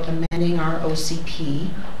about amending our OCP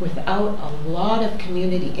without a lot of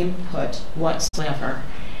community input whatsoever.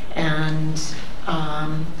 And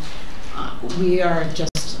we are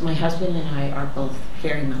just, my husband and I are both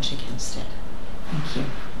very much against it. Thank you.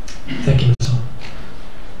 Thank you, Ms. Hall.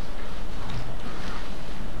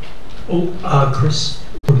 Oh, Chris,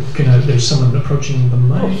 there's someone approaching the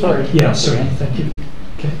mic. Oh, sorry. Yeah, sorry. Thank you.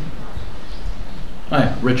 Okay.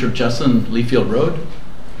 Hi, Richard Jesson, Leefield Road.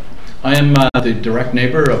 I am the direct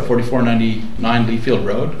neighbor of 4499 Leefield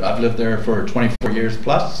Road. I've lived there for 24 years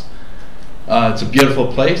plus. It's a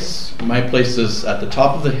beautiful place. My place is at the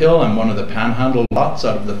top of the hill. I'm one of the panhandle lots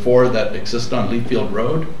out of the 4 that exist on Leefield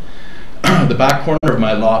Road. The back corner of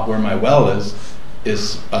my lot, where my well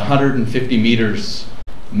is 150 meters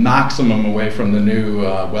maximum away from the new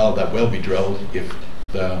well that will be drilled if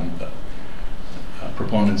the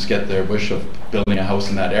proponents get their wish of building a house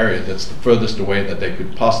in that area. That's the furthest away that they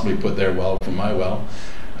could possibly put their well from my well.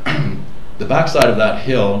 The backside of that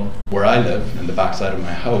hill where I live and the backside of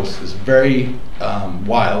my house is very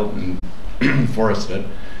wild and forested.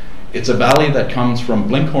 It's a valley that comes from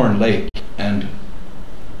Blinkhorn Lake and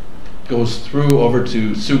goes through over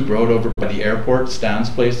to Souk Road over by the airport, Stan's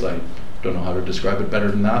place. I don't know how to describe it better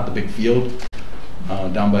than that, the big field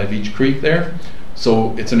down by Veach Creek there.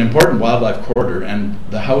 So it's an important wildlife corridor, and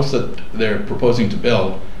the house that they're proposing to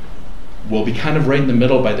build will be kind of right in the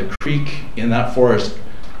middle by the creek in that forest,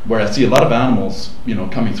 where I see a lot of animals, you know,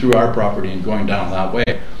 coming through our property and going down that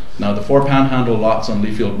way. Now the 4 panhandle lots on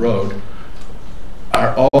Leefield Road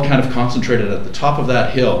are all kind of concentrated at the top of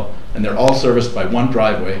that hill, and they're all serviced by one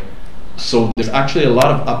driveway. So there's actually a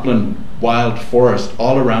lot of upland wild forest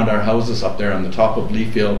all around our houses up there on the top of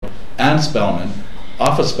Leefield and Spellman.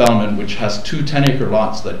 Off of Spellman, which has 2 10-acre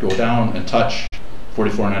lots that go down and touch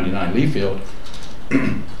 4499 Leefield,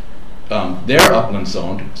 they're upland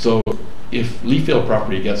zoned. So if Leefield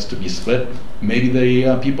property gets to be split, maybe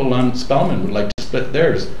the people on Spellman would like to split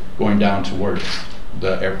theirs going down towards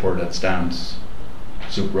the airport at Stan's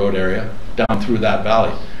Souk Road area, down through that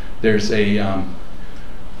valley. There's a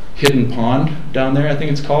hidden pond down there, I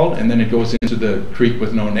think it's called, and then it goes into the creek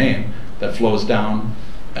with no name that flows down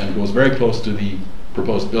and goes very close to the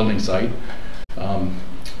proposed building site.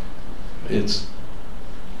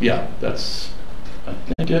 That's, I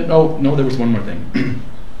think it, no, there was one more thing.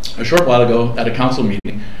 A short while ago at a council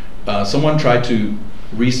meeting, someone tried to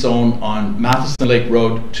rezone on Matheson Lake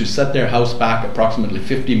Road to set their house back approximately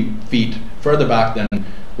 50 feet further back than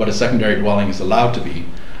what a secondary dwelling is allowed to be.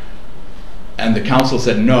 And the council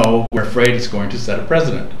said, no, we're afraid it's going to set a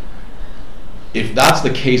precedent. If that's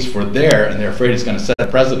the case for there, and they're afraid it's going to set a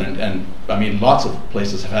precedent, and I mean lots of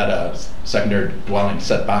places have had a secondary dwelling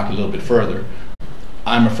set back a little bit further,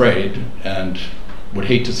 I'm afraid and would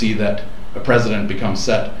hate to see that a precedent becomes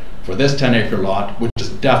set for this 10-acre lot, which is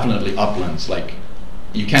definitely uplands. Like,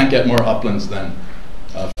 you can't get more uplands than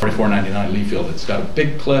 4499 Leefield. It's got a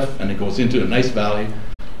big cliff and it goes into a nice valley.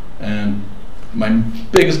 And my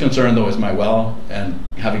biggest concern though is my well, and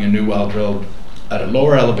having a new well drilled at a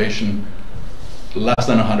lower elevation, less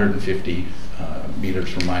than 150 meters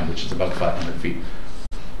from mine, which is about 500 feet.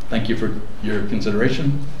 Thank you for your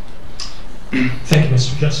consideration. Thank you,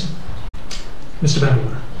 Mr. Jesson. Mr.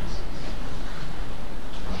 Vanderwater.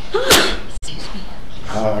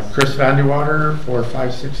 Chris Vanderwater,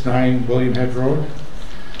 4569 William Head Road,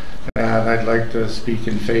 and I'd like to speak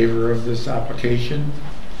in favor of this application.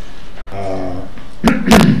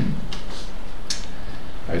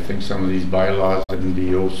 I think some of these bylaws in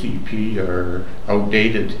the OCP are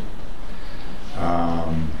outdated.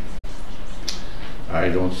 I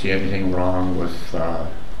don't see anything wrong with the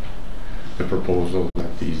proposal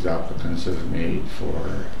that these applicants have made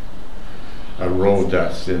for a road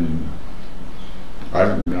that's in, I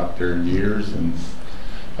haven't been up there in years, and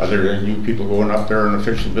other than you people going up there on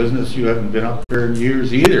official business, you haven't been up there in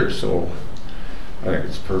years either, so I think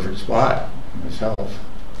it's a perfect spot myself.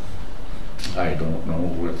 I don't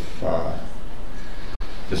know if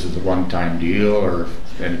this is a one-time deal or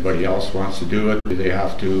if anybody else wants to do it. Do they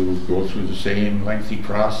have to go through the same lengthy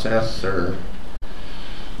process, or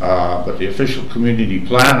but the official community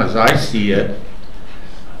plan, as I see it,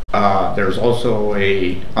 there's also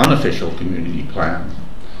a unofficial community plan,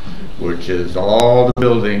 which is all the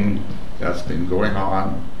building that's been going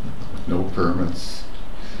on, no permits,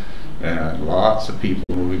 and lots of people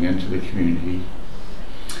moving into the community.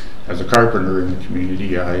 As a carpenter in the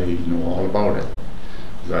community, I know all about it.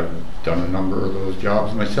 I've done a number of those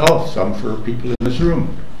jobs myself, some for people in this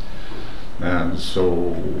room. And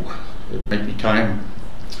so it might be time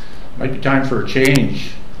for a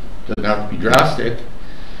change. Doesn't have to be drastic.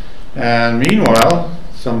 And meanwhile,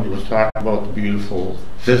 somebody was talking about the beautiful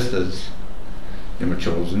vistas in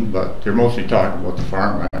Metchosin, but they're mostly talking about the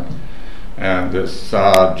farmland. And this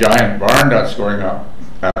giant barn that's going up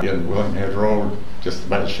at the end of William Head Road, just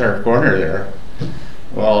by the sharp corner there.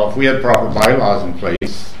 Well, if we had proper bylaws in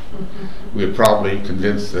place, we would probably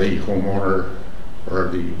convince the homeowner or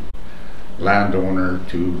the landowner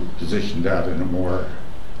to position that in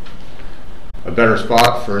a better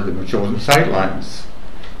spot for the Metchosin sightlines.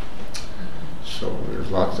 So there's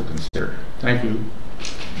lots to consider. Thank you.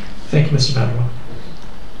 Thank you, Mr. Badwell.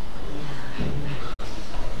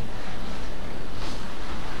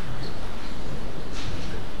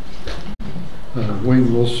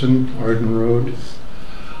 Wayne Wilson, Arden Road.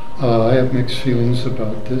 I have mixed feelings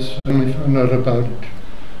about this. I only found out about it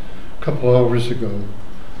a couple hours ago.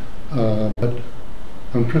 But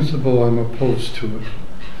on principle, I'm opposed to it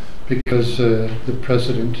because the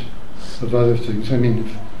precedent of other things. I mean,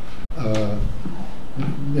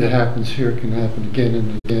 if it happens here, it can happen again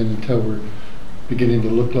and again until we're beginning to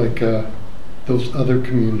look like those other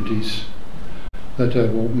communities that I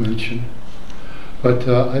won't mention. But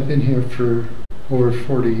I've been here for over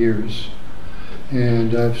 40 years,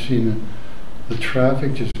 and I've seen the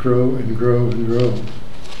traffic just grow and grow and grow,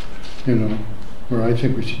 you know, where I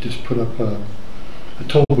think we should just put up a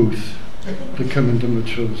toll booth to come into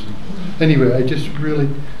Metchosin. Anyway, I just really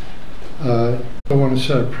don't want to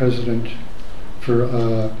set a precedent for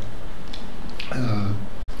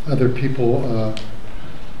other people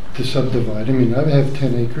to subdivide. I mean, I have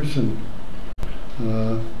 10 acres and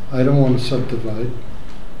I don't want to subdivide.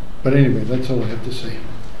 But anyway, that's all I have to say.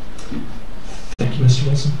 Thank you, Mr.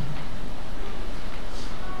 Wilson.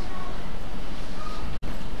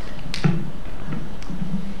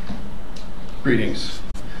 Greetings.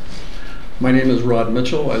 My name is Rod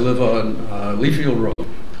Mitchell. I live on Leefield Road,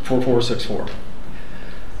 4464.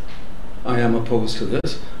 I am opposed to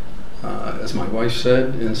this, as my wife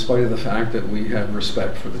said, in spite of the fact that we have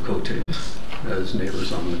respect for the Cotes as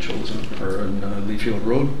neighbors on Metchosin or on Leefield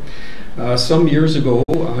Road. Some years ago,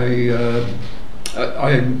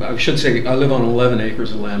 I should say I live on 11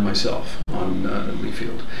 acres of land myself on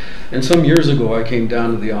Leefield. And some years ago I came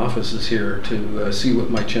down to the offices here to see what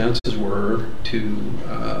my chances were to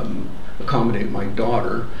accommodate my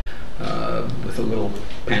daughter with a little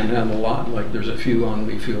panhandle lot, like there's a few on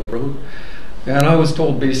Leefield Road. And I was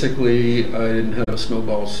told basically I didn't have a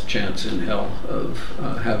snowball's chance in hell of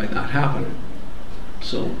having that happen.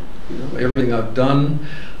 So, you know, everything I've done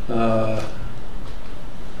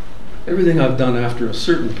after a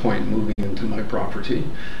certain point moving into my property,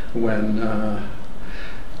 when,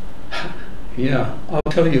 yeah, I'll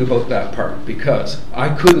tell you about that part, because I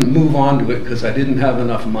couldn't move on to it because I didn't have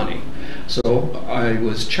enough money. So I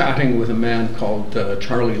was chatting with a man called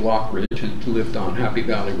Charlie Lockridge, who lived on Happy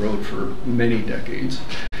Valley Road for many decades.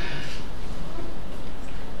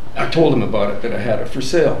 I told him about it, that I had it for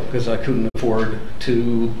sale because I couldn't afford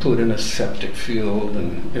to put in a septic field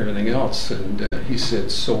and everything else. And he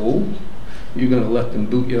said, "So, you're going to let them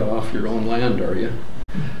boot you off your own land, are you?"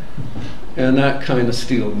 And that kind of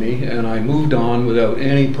steeled me, and I moved on without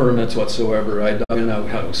any permits whatsoever. I dug an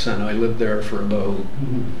outhouse, and I lived there for about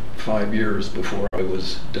 5 years before I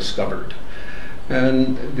was discovered.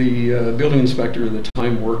 And the building inspector at the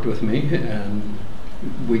time worked with me, and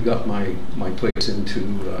we got my place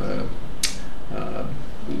into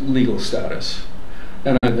legal status,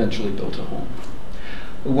 and I eventually built a home.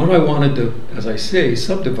 When I wanted to, as I say,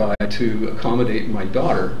 subdivide to accommodate my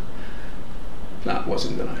daughter, that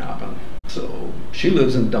wasn't going to happen. So she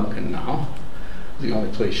lives in Duncan now, the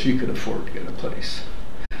only place she could afford to get a place.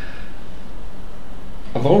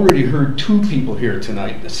 I've already heard 2 people here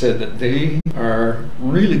tonight that said that they are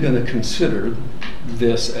really going to consider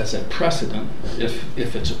this as a precedent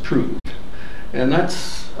if it's approved. And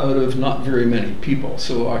that's out of not very many people.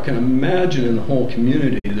 So I can imagine in the whole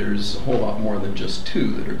community there's a whole lot more than just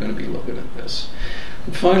 2 that are going to be looking at this.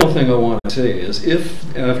 The final thing I want to say is,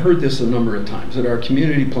 and I've heard this a number of times, that our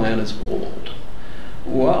community plan is old.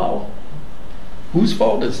 Well, whose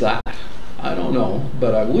fault is that? I don't know,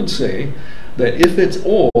 but I would say that if it's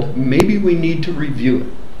old, maybe we need to review it.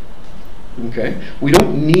 Okay? We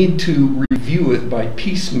don't need to review it by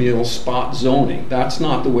piecemeal spot zoning. That's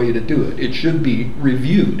not the way to do it. It should be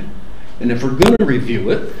reviewed. And if we're going to review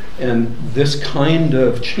it, and this kind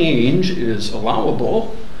of change is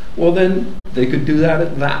allowable, well then they could do that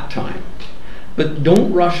at that time. But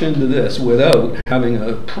don't rush into this without having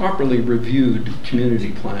a properly reviewed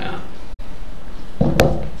community plan.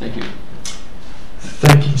 Thank you.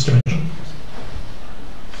 Thank you, Mr. Mitchell.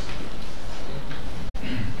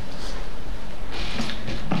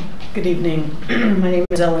 Good evening. My name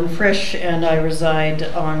is Ellen Frisch and I reside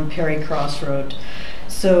on Perry Cross Road.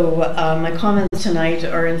 So my comments tonight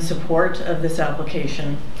are in support of this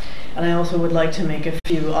application, and I also would like to make a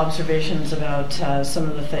few observations about some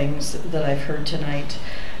of the things that I've heard tonight.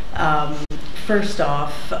 First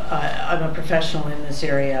off, I'm a professional in this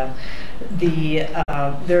area.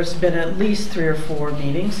 There's been at least 3 or 4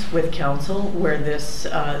 meetings with council where this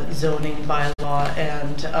zoning bylaw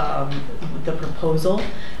and the proposal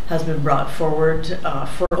has been brought forward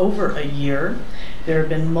for over a year. There have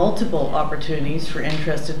been multiple opportunities for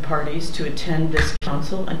interested parties to attend this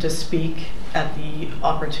council and to speak at the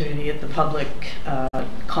opportunity at the public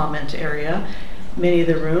comment area. Many of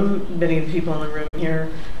the people in the room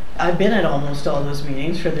here, I've been at almost all those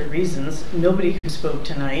meetings for the reasons. Nobody who spoke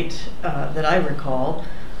tonight that I recall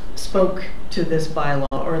spoke to this bylaw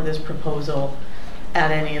or this proposal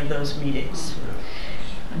at any of those meetings.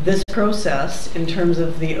 This process, in terms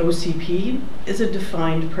of the OCP, is a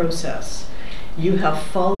defined process. You have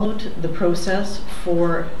followed the process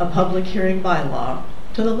for a public hearing bylaw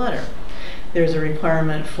to the letter. There's a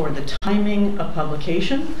requirement for the timing of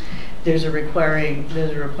publication. There's a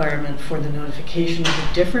requirement for the notification of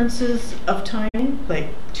the differences of timing, like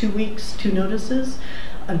 2 weeks, 2 notices.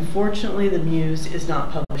 Unfortunately, the Muse is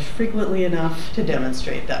not published frequently enough to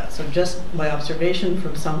demonstrate that. So just my observation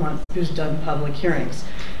from someone who's done public hearings.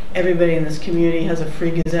 Everybody in this community has a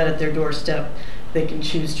free gazette at their doorstep. They can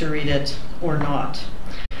choose to read it or not.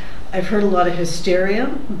 I've heard a lot of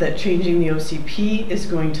hysteria that changing the OCP is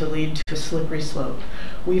going to lead to a slippery slope.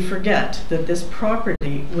 We forget that this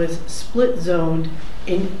property was split zoned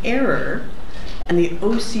in error, and the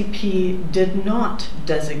OCP did not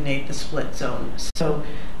designate the split zone. So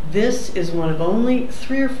this is one of only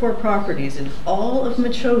 3 or 4 properties in all of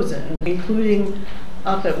Metchosin, including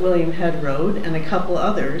up at William Head Road and a couple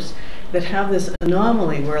others, that have this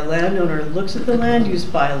anomaly where a landowner looks at the land use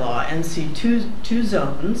bylaw and sees two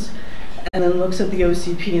zones, and then looks at the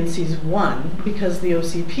OCP and sees 1, because the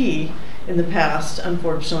OCP in the past,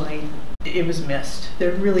 unfortunately, it was missed.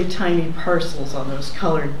 They're really tiny parcels on those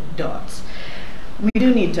colored dots. We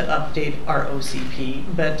do need to update our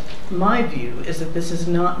OCP, but my view is that this is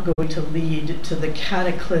not going to lead to the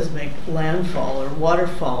cataclysmic landfall or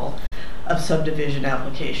waterfall of subdivision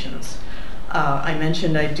applications. I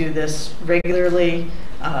mentioned I do this regularly.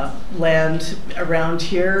 Land around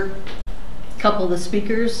here, a couple of the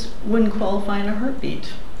speakers wouldn't qualify in a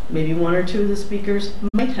heartbeat. Maybe 1 or 2 of the speakers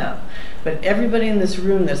might have. But everybody in this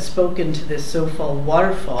room that's spoken to this so-called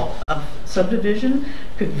waterfall of subdivision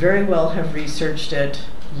could very well have researched it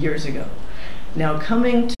years ago. Now,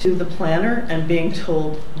 coming to the planner and being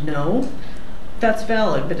told no, that's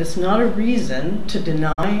valid, but it's not a reason to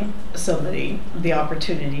deny somebody the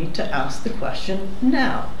opportunity to ask the question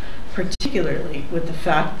now, particularly with the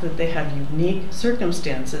fact that they have unique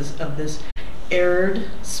circumstances of this errored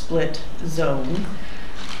split zone.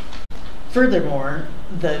 Furthermore,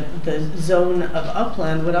 the zone of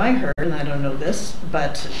Upland, what I heard, and I don't know this,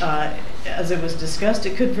 but as it was discussed,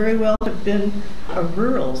 it could very well have been a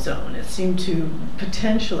rural zone. It seemed to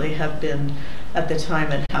potentially have been, at the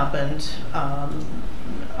time it happened,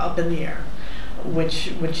 up in the air,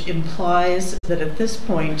 which implies that at this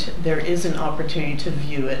point there is an opportunity to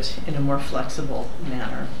view it in a more flexible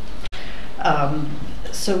manner.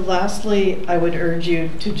 So lastly, I would urge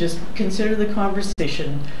you to just consider the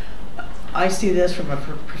conversation. I see this from a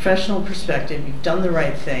professional perspective. You've done the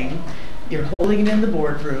right thing. You're holding it in the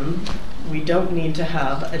boardroom. We don't need to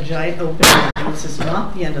have a giant open meeting. This is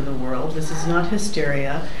not the end of the world. This is not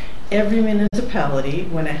hysteria. Every municipality,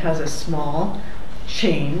 when it has a small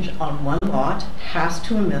change on one lot, has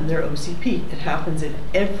to amend their OCP. It happens in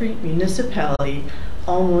every municipality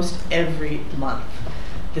almost every month.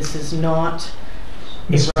 This is not...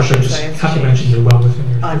 Ms. Rush, I just have to mention you're well within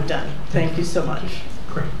your... I'm done. Thank you so much.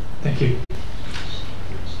 Great. Thank you.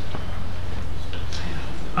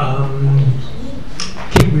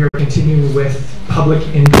 Okay, we are continuing with public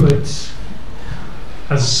input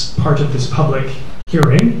as part of this public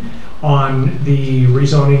hearing on the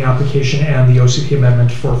rezoning application and the OCP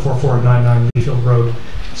amendment for 4499 Leefield Road.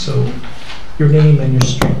 So your name and your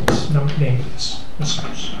street name, please. Ms.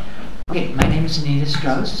 Strauss. Okay, my name is Anita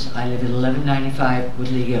Strauss. I live at 1195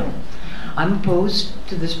 Woodley Hill. I'm opposed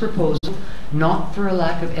to this proposal, not for a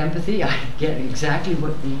lack of empathy. I get exactly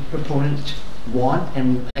what the proponents want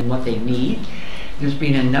and what they need. There's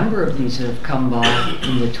been a number of these that have come by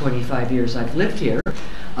in the 25 years I've lived here, but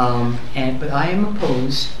I am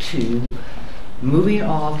opposed to moving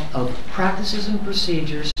off of practices and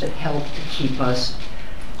procedures that help to keep us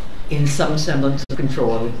in some semblance of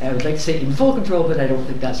control. I would like to say in full control, but I don't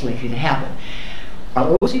think that's likely to happen.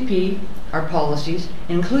 Our OCP, our policies,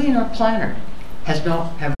 including our planner, have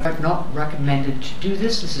not recommended to do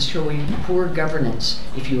this. This is showing poor governance.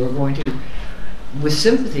 If you are going to, with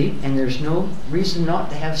sympathy, and there's no reason not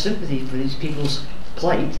to have sympathy for these people's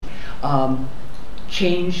plight,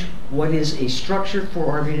 change what is a structure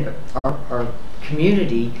for our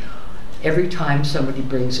community every time somebody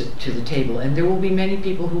brings it to the table. And there will be many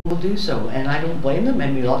people who will do so, and I don't blame them. I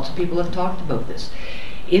mean, lots of people have talked about this.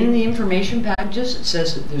 In the information packages, it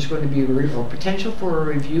says that there's going to be a potential for a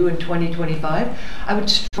review in 2025. I would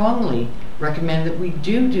strongly recommend that we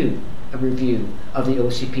do a review of the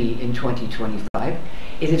OCP in 2025.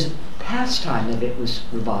 It is past time that it was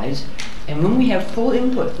revised, and when we have full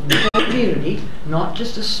input from the whole community, not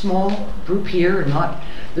just a small group here, and not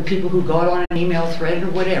the people who got on an email thread or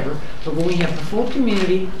whatever, but when we have the full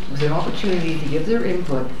community with an opportunity to give their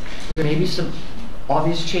input, there may be some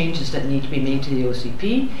obvious changes that need to be made to the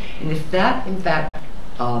OCP, and if that in fact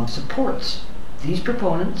supports these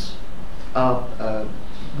proponents'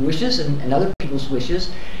 wishes and other people's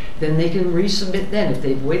wishes, then they can resubmit then. If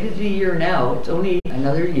they've waited a year now, it's only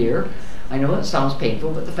another year. I know it sounds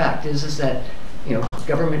painful, but the fact is that, you know,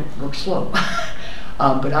 government works slow.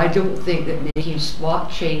 But I don't think that making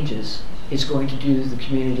spot changes is going to do the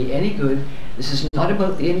community any good. This is not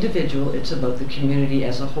about the individual, it's about the community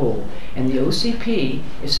as a whole. And the OCP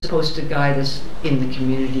is supposed to guide us in the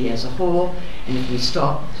community as a whole. And if we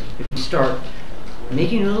start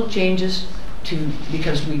making little changes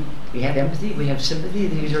because we have empathy, we have sympathy,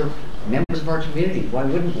 these are members of our community, why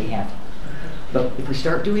wouldn't we have? But if we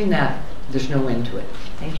start doing that, there's no end to it.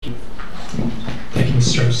 Thank you. Thank you,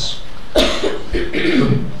 Ms. Strauss.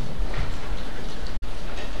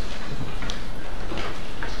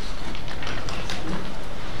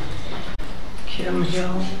 Kim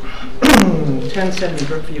Hill, 1070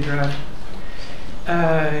 Brookview Drive.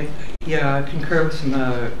 Yeah, I concur with some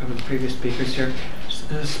of the previous speakers here.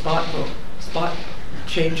 Spot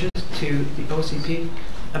changes to the OCP,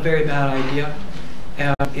 a very bad idea.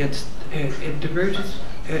 It diverges.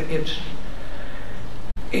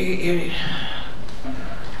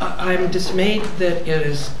 I'm dismayed that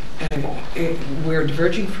we're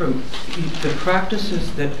diverging from the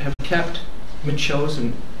practices that have kept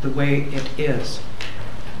Metchosin the way it is.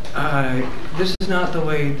 This is not the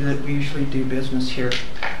way that we usually do business here,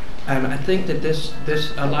 and I think that this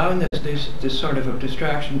allowing this sort of a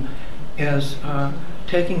distraction is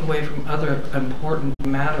taking away from other important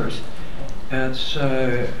matters. It's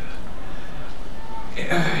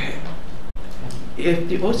if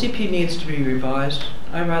the OCP needs to be revised,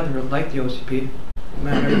 I rather like the OCP.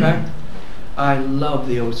 Matter of fact, I love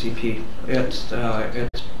the OCP.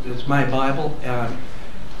 It's my Bible, and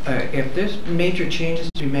if there's major changes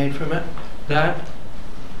to be made from it, that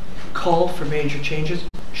call for major changes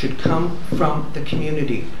should come from the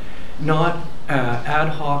community, not ad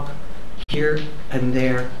hoc here and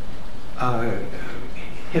there,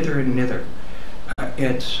 hither and thither.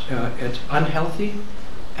 It's unhealthy,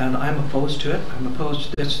 and I'm opposed to it. I'm opposed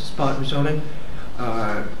to this spot rezoning.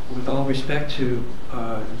 With all respect to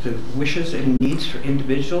the wishes and needs for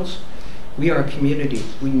individuals, we are a community.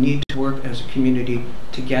 We need to work as a community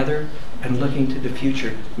together and looking to the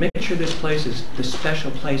future. Making sure this place is the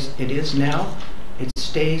special place it is now, it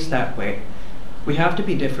stays that way. We have to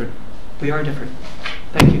be different. We are different.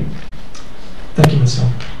 Thank you. Thank you, Ms. Hill.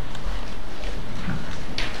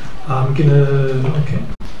 I'm gonna, okay.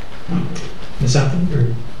 Ms. Appleton,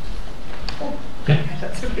 or? Yeah.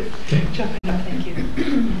 That's okay. Okay. Jumping up, thank you.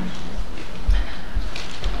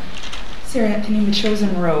 Sarah Anthony,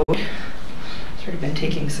 Metchosin Road. Sort of been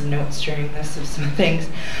taking some notes during this of some things.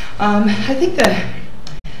 I think the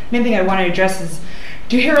main thing I want to address is,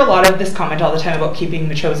 do you hear a lot of this comment all the time about keeping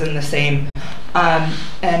Metchosin the same?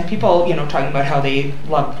 And people, you know, talking about how they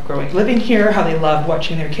love living here, how they love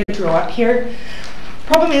watching their kids grow up here.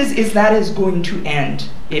 Problem is that is going to end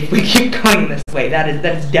if we keep going this way. That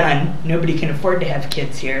is done. Nobody can afford to have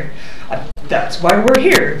kids here. That's why we're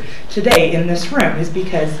here today in this room, is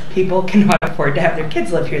because people cannot afford to have their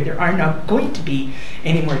kids live here. There are not going to be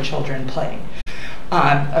any more children playing.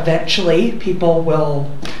 Eventually, people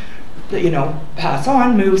will, you know, pass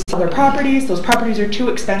on, move, sell their properties. Those properties are too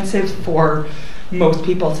expensive for most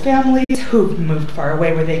people's families who've moved far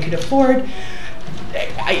away where they could afford.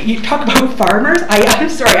 You talk about farmers, I'm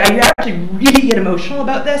sorry, I actually really get emotional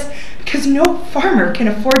about this, because no farmer can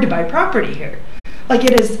afford to buy property here. Like,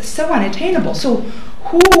 it is so unattainable. So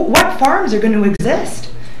what farms are going to exist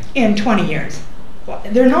in 20 years? Well,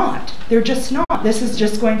 they're not. They're just not. This is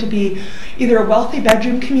just going to be either a wealthy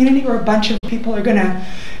bedroom community, or a bunch of people are going to,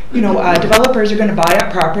 developers are going to buy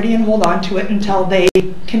up property and hold on to it until they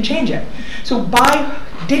can change it. So by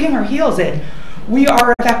digging our heels in, we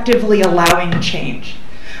are effectively allowing change.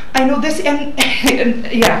 I know this, and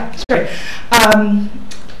yeah, sorry.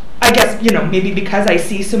 I guess, maybe because I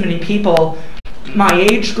see so many people my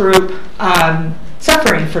age group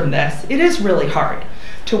suffering from this, it is really hard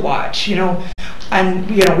to watch, and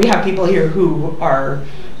we have people here who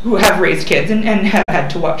have raised kids and have had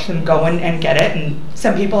to watch them go and get it, and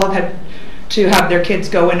some people have had to have their kids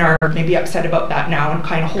go and are maybe upset about that now and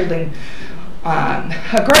kind of holding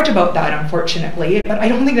a grudge about that, unfortunately. But I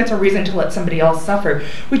don't think that's a reason to let somebody else suffer.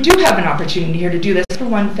 We do have an opportunity here to do this for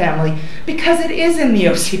one family because it is in the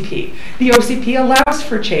OCP. The OCP allows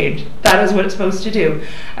for change. That is what it's supposed to do.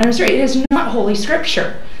 And I'm sorry, it is not Holy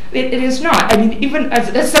Scripture. It is not. I mean, even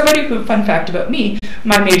as somebody who, fun fact about me,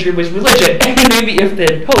 my major was religion. And maybe if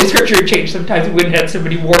the Holy Scripture had changed, sometimes we wouldn't have so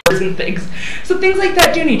many wars and things. So things like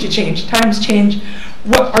that do need to change. Times change.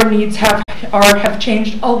 What our needs have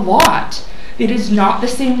changed a lot. It is not the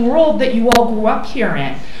same world that you all grew up here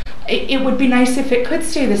in. It would be nice if it could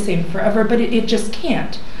stay the same forever, but it just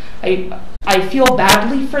can't. I feel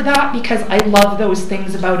badly for that because I love those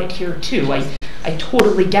things about it here too. I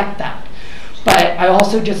totally get that. But I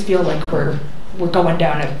also just feel like we're going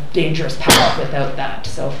down a dangerous path without that.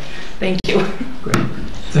 So thank you. Great.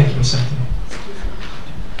 Thank you, Ms. Anthony.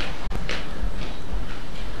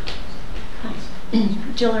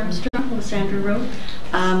 Jill Armstrong, Lysandra Road.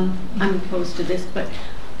 I'm opposed to this, but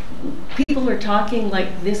people are talking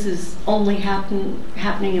like this is only happening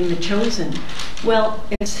in Metchosin. Well,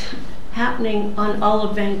 it's happening on all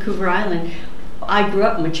of Vancouver Island. I grew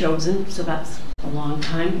up in Metchosin, so that's a long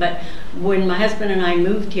time, but when my husband and I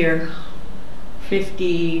moved here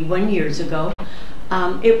 51 years ago,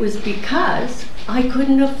 it was because I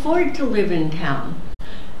couldn't afford to live in town.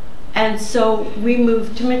 And so we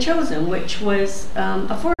moved to Metchosin, which was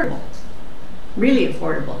affordable, really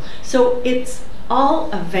affordable. So it's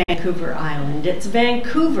all of Vancouver Island. It's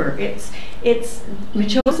Vancouver. It's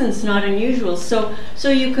Metchosin's not unusual. So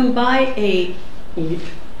you can buy a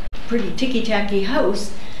pretty ticky-tacky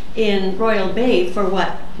house in Royal Bay for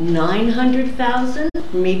what, 900,000,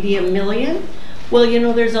 maybe $1 million? Well,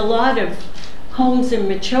 there's a lot of homes in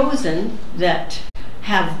Metchosin that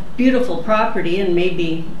have beautiful property and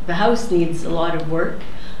maybe the house needs a lot of work,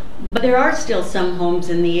 but there are still some homes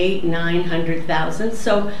in the 800,000-900,000.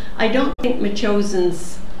 So I don't think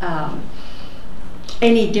Metchosin's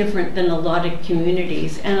any different than a lot of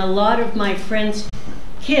communities, and a lot of my friends'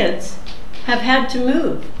 kids have had to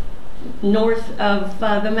move north of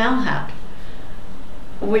the Malhap,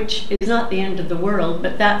 which is not the end of the world,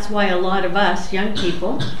 but that's why a lot of us young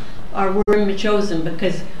people were in Metchosin,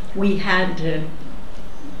 because we had to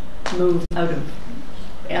move out of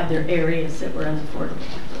other areas that were unaffordable.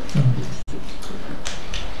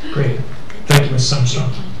 Great. Thank you, Ms.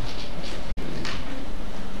 Armstrong.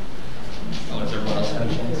 Does everyone else have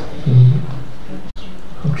a chance?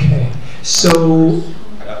 Okay. So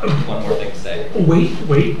I got one more thing to say. Wait.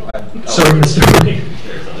 Sorry, Mr. Murray.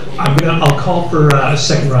 I'll call for a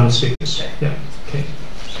second round of speakers. Yeah. Okay.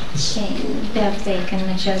 Beth Bacon,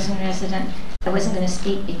 Metchosin resident. I wasn't going to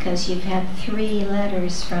speak because you've had 3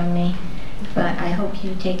 letters from me, but I hope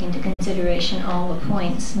you take into consideration all the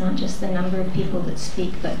points, not just the number of people that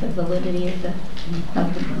speak, but the validity of the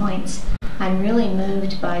points. I'm really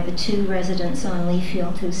moved by the 2 residents on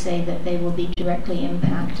Leefield who say that they will be directly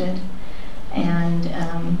impacted, and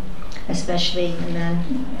especially the man,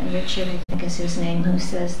 Richard, I think is his name, who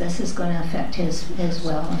says this is going to affect his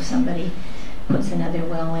well if somebody puts another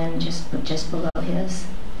well in just below his.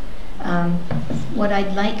 What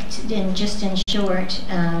I'd like to, just in short,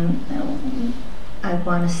 I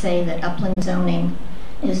want to say that upland zoning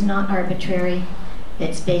is not arbitrary.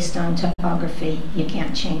 It's based on topography. You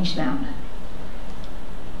can't change that.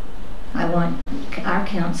 I want our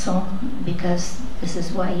council, because this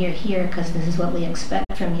is why you're here, because this is what we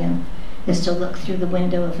expect from you, is to look through the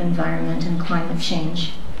window of environment and climate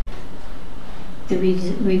change. The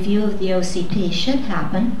review of the OCP should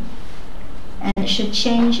happen, and it should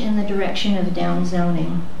change in the direction of down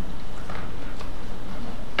zoning.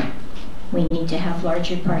 We need to have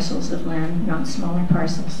larger parcels of land, not smaller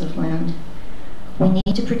parcels of land. We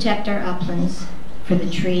need to protect our uplands for the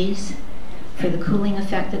trees, for the cooling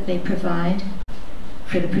effect that they provide,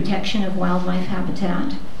 for the protection of wildlife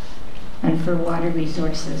habitat, and for water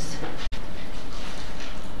resources.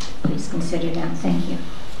 Please consider that. Thank you.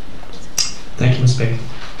 Thank you, Ms. participate?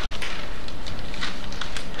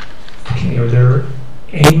 Okay, are there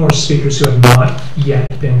any more speakers who have not yet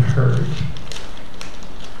been heard?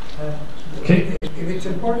 Okay. If it's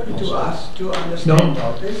important to us to understand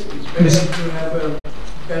all this, it's better to have a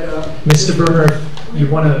better... Mr. Berner, you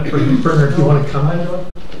want to comment?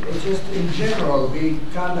 It's just in general, we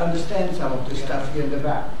can't understand some of the stuff here in the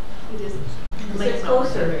back. Sit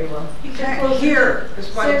closer. Very well. You can't hear,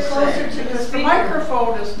 is what Sit it's closer saying. to the Because the speaker.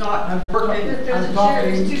 microphone is not working. I'm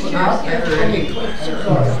talking without everybody.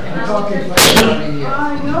 I'm talking for everybody here.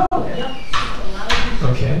 I know.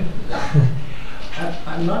 Okay.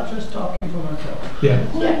 I'm not just talking for myself. Yeah.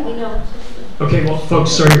 Yeah, we know. Okay, well,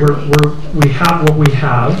 folks, sorry, we have what we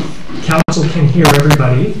have. Council can hear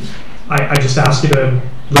everybody. I just ask you to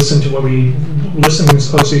listen to listen as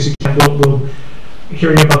closely as you can. We'll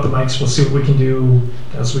hear you about the mics. We'll see what we can do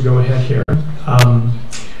as we go ahead here.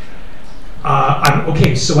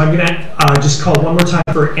 Okay, so I'm going to just call one more time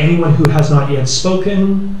for anyone who has not yet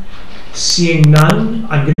spoken. Seeing none,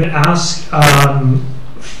 I'm going to ask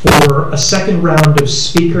for a second round of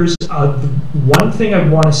speakers. One thing I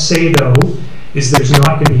want to say, though, is there's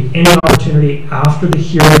not going to be any opportunity after the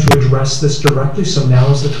hearing to address this directly, so now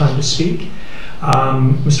is the time to speak.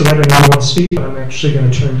 Mr. White, I know you want to speak, but I'm actually going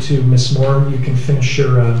to turn to Ms. Moore. You can finish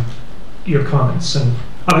your comments. And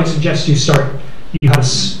I would suggest you start, you want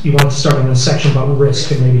to start in a section about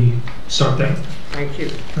risk and maybe start there. Thank you.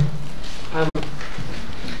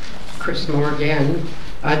 Chris Moore again.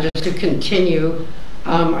 Just to continue,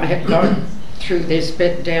 I had gone through this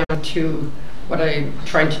bit down to what I'm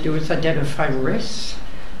trying to do is identify risks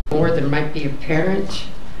more than might be apparent.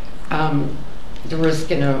 The risk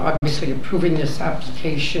in obviously approving this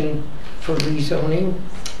application for rezoning.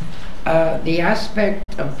 The aspect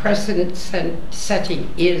of precedent setting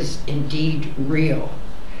is indeed real.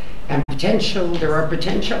 And there are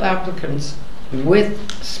potential applicants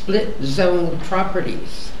with split zone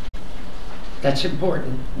properties. That's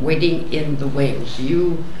important, waiting in the wings.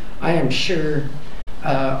 You, I am sure,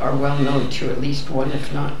 are well known to at least one,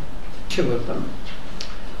 if not two of them.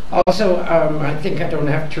 Also, I think I don't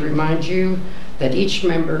have to remind you that each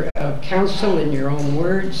member of council, in your own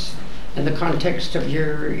words, in the context of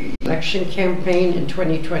your election campaign in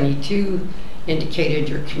 2022, indicated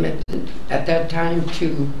your commitment at that time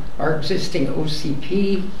to our existing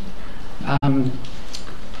OCP.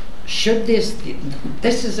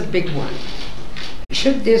 This is a big one.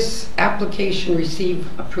 Should this application receive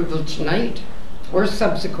approval tonight or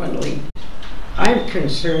subsequently, I'm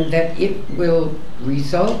concerned that it will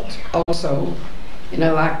result also in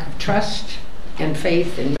a lack of trust and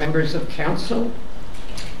faith in members of council,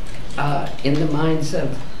 in the minds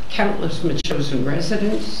of countless Metchosin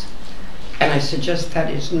residents, and I suggest that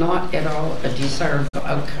is not at all a desirable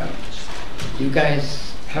outcome. You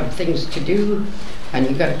guys have things to do, and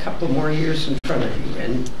you've got a couple more years in front of you,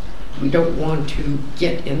 and we don't want to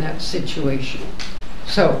get in that situation.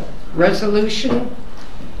 So, resolution,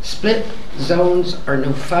 split zones are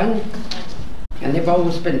no fun, and they've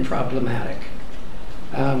always been problematic.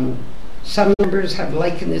 Some members have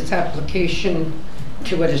likened this application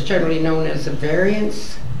to what is generally known as a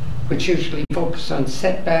variance, which usually focus on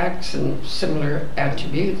setbacks and similar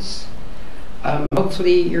attributes.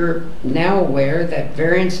 Hopefully you're now aware that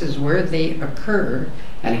variances where they occur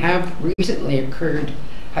and have recently occurred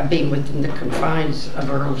have been within the confines of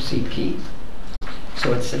our OCP.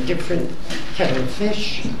 So it's a different kettle of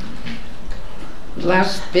fish.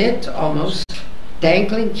 Last bit, almost,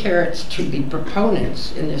 dangling carrots to the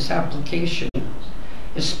proponents in this application,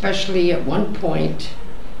 especially at one point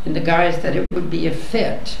in the guise that it would be a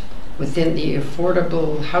fit within the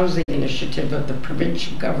affordable housing initiative of the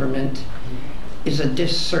provincial government, is a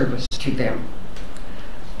disservice to them.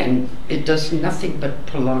 And it does nothing but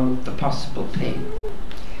prolong the possible pain.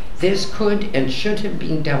 This could and should have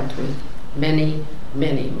been dealt with many,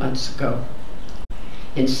 many months ago.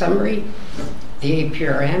 In summary, the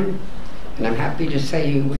APRM, and I'm happy to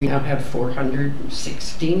say we now have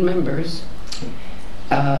 416 members,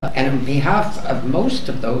 and on behalf of most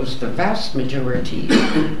of those, the vast majority,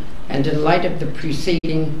 and in light of the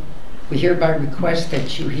preceding, we hereby request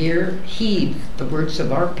that you heed the words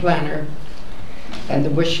of our planner and the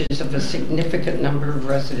wishes of a significant number of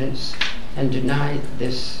residents and deny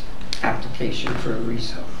this application for a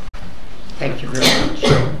rezone. Thank you very much.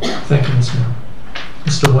 Sure. Thank you, Ms. Moore.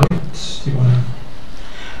 Mr. White, do you want to?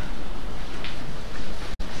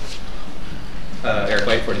 Eric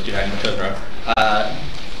White, 4290 Metchosin Road.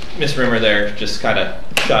 Ms. Rimmer there just kind of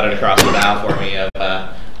shot it across the bow for me of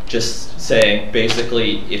just saying,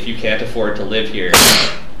 basically, if you can't afford to live here,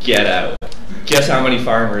 get out. Guess how many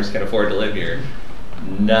farmers can afford to live here?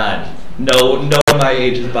 None. no one my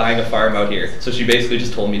age is buying a farm out here. So she basically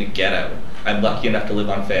just told me to get out. I'm lucky enough to live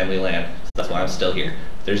on family land, so that's why I'm still here.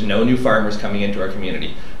 There's no new farmers coming into our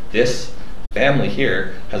community. This family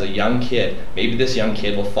here has a young kid. Maybe this young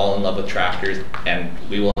kid will fall in love with tractors and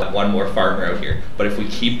we will have one more farmer out here. But if we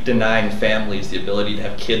keep denying families the ability to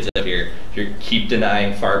have kids out here, if you keep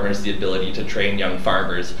denying farmers the ability to train young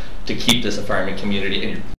farmers to keep this a farming community,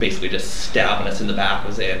 and you're basically just stabbing us in the back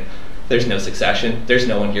with saying, there's no succession, there's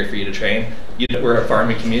no one here for you to train. We're a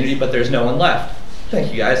farming community, but there's no one left.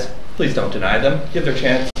 Thank you guys. Please don't deny them. Give their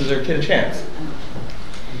kid a chance.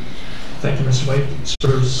 Thank you, Mr. White.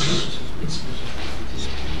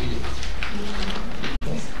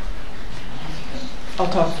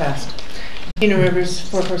 I'll talk fast. Dina Rivers,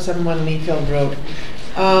 4471 Leefield Road.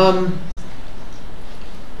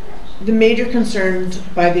 The major concern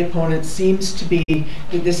by the opponent seems to be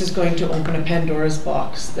that this is going to open a Pandora's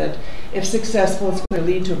box, that if successful, it's going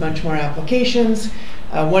to lead to a bunch more applications.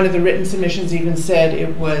 One of the written submissions even said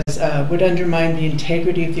it would undermine the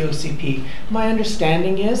integrity of the OCP. My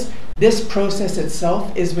understanding is this process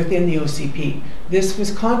itself is within the OCP. This was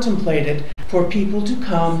contemplated for people to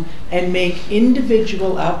come and make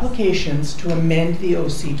individual applications to amend the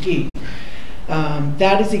OCP.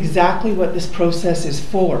 That is exactly what this process is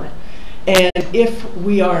for. And if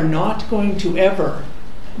we are not going to ever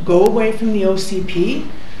go away from the OCP,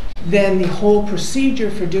 then the whole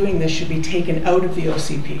procedure for doing this should be taken out of the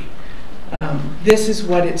OCP. This is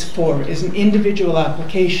what it's for, is an individual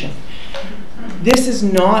application. This is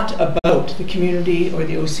not about the community or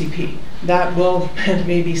the OCP. That will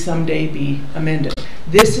maybe someday be amended.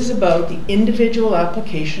 This is about the individual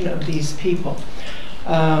application of these people.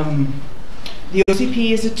 The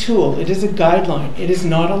OCP is a tool, it is a guideline, it is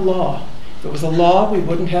not a law. If it was a law, we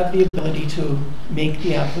wouldn't have the ability to make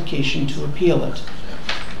the application to appeal it.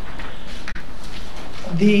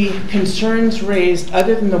 The concerns raised,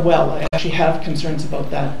 other than the well, I actually have concerns about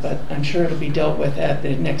that, but I'm sure it'll be dealt with at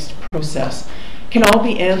the next process, can all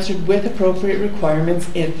be answered with appropriate requirements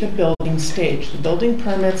at the building stage. The building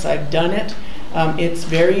permits, I've done it. It's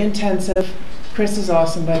very intensive. Chris is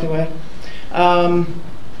awesome, by the way.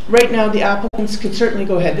 Right now, the applicants could certainly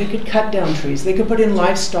go ahead. They could cut down trees. They could put in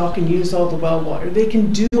livestock and use all the well water. They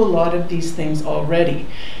can do a lot of these things already.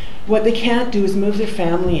 What they can't do is move their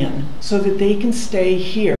family in so that they can stay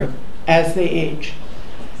here as they age.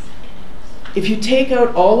 If you take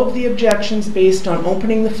out all of the objections based on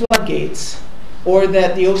opening the floodgates, or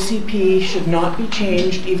that the OCP should not be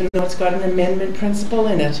changed even though it's got an amendment principle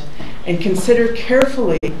in it, and consider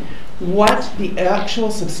carefully what the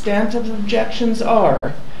actual substantive objections are,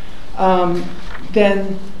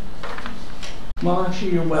 then, well,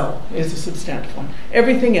 actually your well is a substantive one.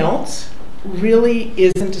 Everything else really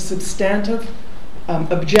isn't a substantive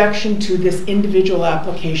objection to this individual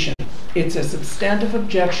application. It's a substantive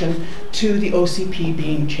objection to the OCP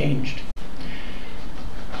being changed.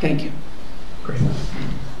 Thank you. Great.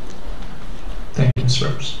 Thank you, Ms.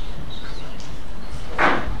 Rose.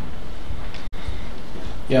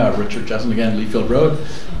 Yeah, Richard Jesson again, Leefield Road.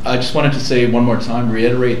 I just wanted to say one more time,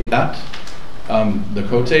 reiterate that the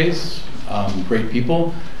Cotes, great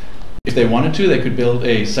people. If they wanted to, they could build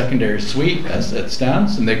a secondary suite as it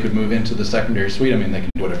stands, and they could move into the secondary suite. I mean, they can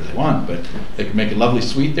do whatever they want, but they could make a lovely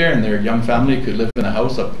suite there, and their young family could live in a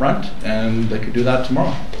house up front, and they could do that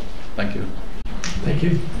tomorrow. Thank you. Thank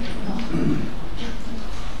you.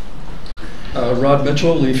 Rod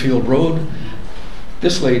Mitchell, Leefield Road.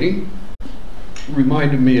 This lady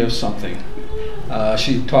reminded me of something.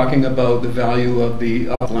 She's talking about the value of the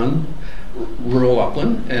upland, rural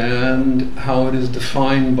upland, and how it is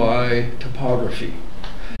defined by topography.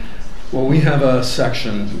 Well, we have a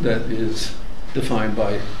section that is defined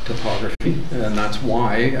by topography, and that's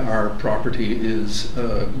why our property is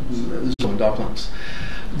zoned uplands.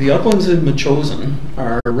 The uplands in Metchosin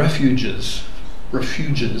are refuges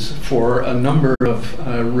for a number of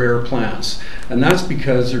rare plants, and that's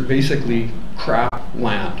because they're basically crap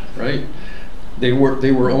land, right? They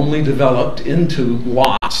were only developed into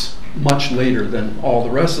lots much later than all the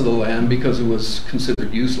rest of the land because it was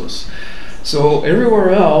considered useless. So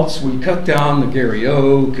everywhere else we cut down the Gary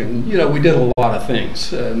Oak, and we did a lot of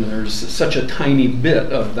things, and there's such a tiny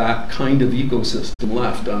bit of that kind of ecosystem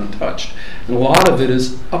left untouched, and a lot of it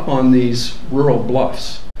is up on these rural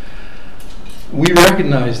bluffs. We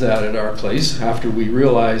recognized that at our place after we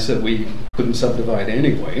realized that we couldn't subdivide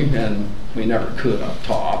anyway, and we never could up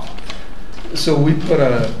top. So we put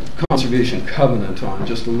a conservation covenant on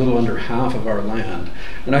just a little under half of our land.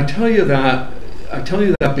 And I tell you that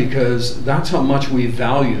because that's how much we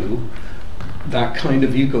value that kind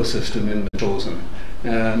of ecosystem in Metchosin.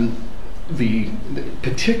 And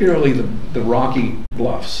particularly the rocky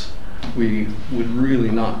bluffs, we would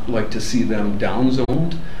really not like to see them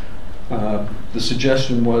downzoned. The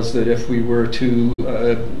suggestion was that if we were to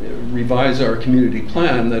revise our community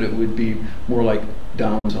plan, that it would be more like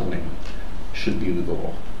downzoning should be the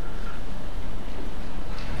goal.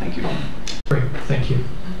 Thank you. Great, thank you.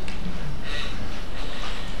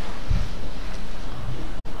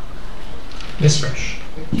 Ms. Frisch.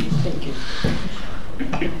 Thank you.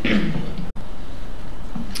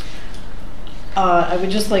 I would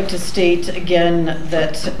just like to state again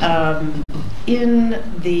that in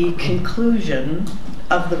the conclusion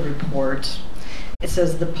of the report, it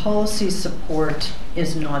says the policy support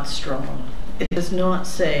is not strong. It does not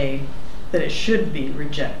say that it should be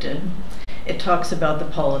rejected. It talks about the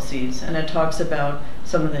policies, and it talks about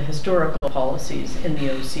some of the historical policies in the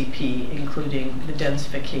OCP, including the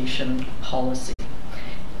densification policy.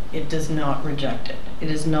 It does not reject it. It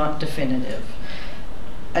is not definitive.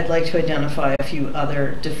 I'd like to identify a few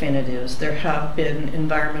other definitives. There have been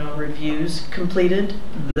environmental reviews completed.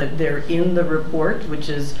 They're in the report, which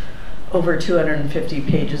is over 250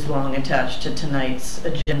 pages long, attached to tonight's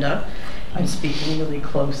agenda. I'm speaking really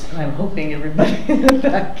close, and I'm hoping everybody in the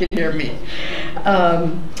back can hear me.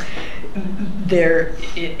 There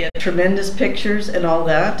are tremendous pictures and all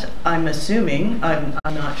that. I'm assuming, I'm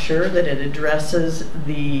not sure, that it addresses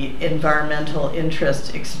the environmental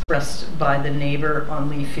interest expressed by the neighbor on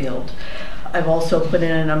Leefield. I've also put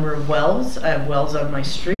in a number of wells. I have wells on my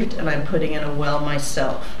street, and I'm putting in a well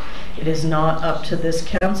myself. It is not up to this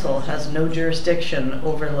council, has no jurisdiction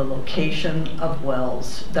over the location of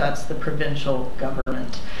wells. That's the provincial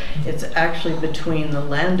government. It's actually between the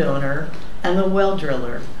landowner and the well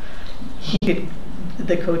driller.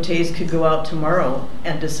 The Cotes could go out tomorrow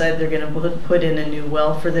and decide they're going to put in a new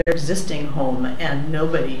well for their existing home, and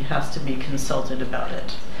nobody has to be consulted about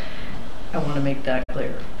it. I want to make that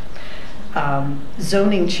clear.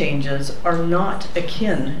 Zoning changes are not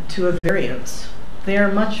akin to a variance. They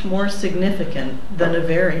are much more significant than a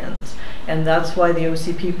variance, and that's why the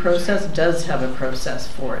OCP process does have a process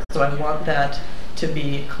for it. So I want that to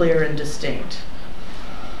be clear and distinct.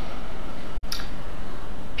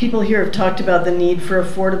 People here have talked about the need for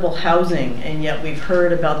affordable housing, and yet we've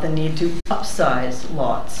heard about the need to upsize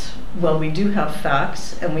lots. Well, we do have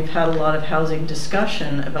facts, and we've had a lot of housing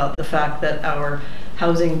discussion about the fact that our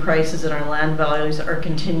housing prices and our land values are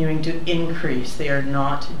continuing to increase. They are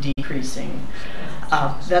not decreasing.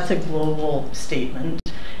 That's a global statement.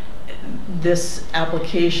 This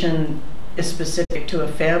application is specific to a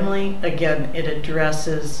family. Again, it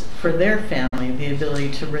addresses for their family the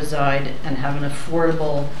ability to reside and have an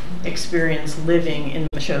affordable experience living in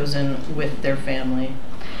Metchosin with their family.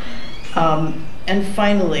 And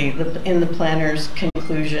finally, in the planner's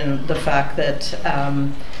conclusion, the fact that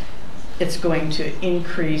it's going to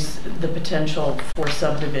increase the potential for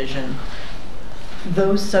subdivision.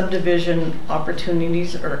 Those subdivision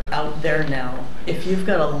opportunities are out there now. If you've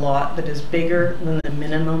got a lot that is bigger than the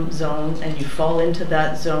minimum zone and you fall into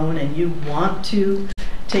that zone and you want to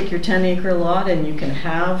take your 10-acre lot and you can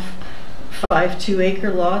have 5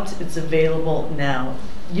 2-acre lots, it's available now.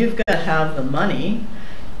 You've got to have the money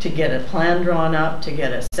to get a plan drawn up, to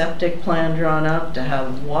get a septic plan drawn up, to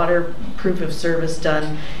have water proof of service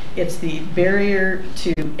done. It's the barrier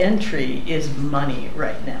to entry is money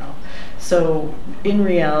right now. So in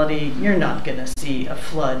reality, you're not going to see a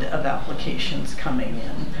flood of applications coming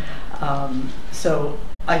in. So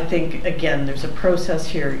I think, again, there's a process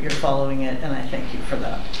here, you're following it, and I thank you for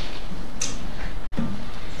that.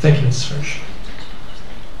 Thank you, Ms. Frisch.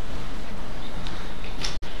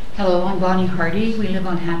 Hello, I'm Bonnie Hardy. We live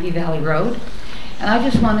on Happy Valley Road. And I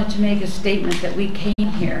just wanted to make a statement that we came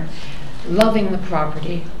here loving the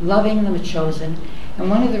property, loving the Metchosin. And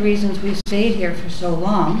one of the reasons we've stayed here for so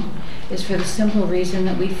long is for the simple reason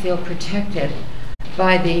that we feel protected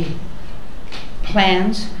by the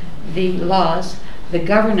plans, the laws, the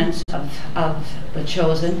governance of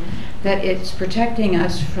Metchosin, that it's protecting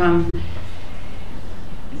us from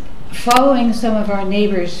following some of our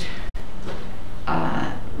neighbors'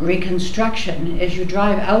 reconstruction. As you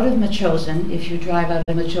drive out of Metchosin, if you drive out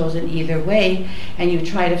of Metchosin either way, and you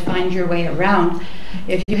try to find your way around,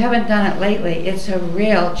 if you haven't done it lately, it's a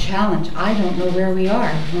real challenge. I don't know where we are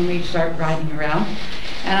when we start riding around.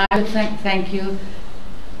 And I would thank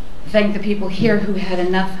the people here who had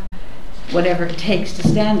enough, whatever it takes, to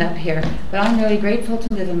stand up here. But I'm really grateful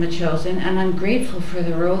to live in Metchosin, and I'm grateful for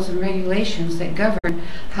the rules and regulations that govern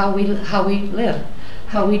how we live,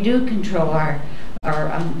 how we do control our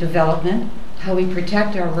development, how we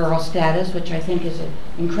protect our rural status, which I think is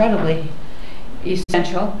incredibly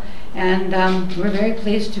essential, and we're very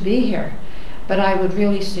pleased to be here. But I would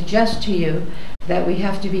really suggest to you that we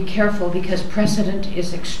have to be careful because precedent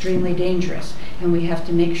is extremely dangerous, and we have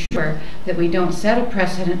to make sure that we don't set a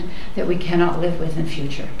precedent that we cannot live with in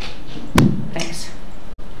future. Thanks.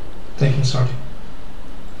 Thank you, Ms. Hardy.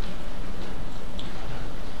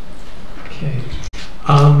 Okay.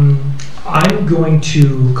 I'm going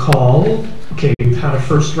to call, okay, we've had a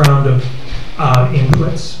first round of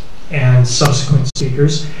inputs and subsequent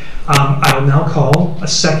speakers. I will now call a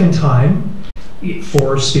second time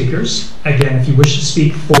for speakers. Again, if you wish to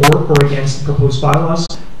speak for or against the proposed bylaws,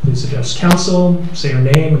 please address council, say your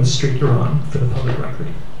name and the street you're on for the public record.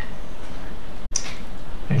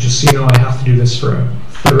 And just so you know, I have to do this for a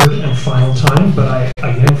third and final time, but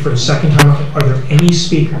again, for a second time, are there any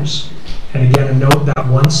speakers? And again, a note that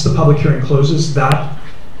once the public hearing closes, that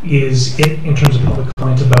is it in terms of public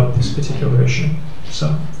comment about this particular issue.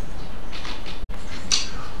 So,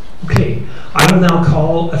 okay, I will now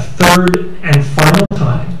call a third and final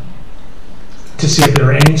time to see if there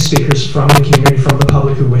are any speakers from the community, from the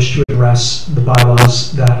public, who wish to address the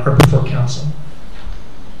bylaws that are before council.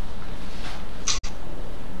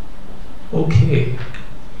 Okay,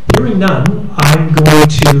 hearing none, I'm going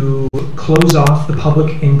to close off the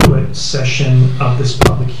public input session of this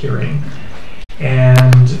public hearing.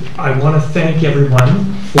 And I want to thank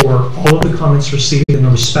everyone for all of the comments received and the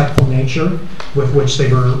respectful nature with which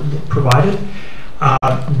they were provided.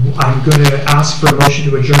 I'm going to ask for a motion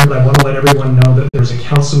to adjourn, but I want to let everyone know that there's a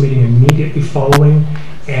council meeting immediately following,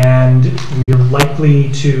 and we're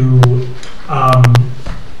likely to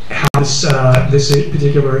have this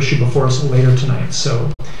particular issue before us later tonight.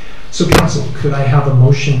 So council, could I have a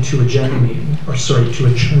motion to adjourn the meeting, or sorry, to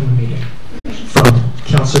adjourn the meeting? From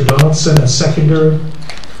Councillor Donaldson, a seconder,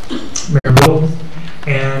 Mayor Bill,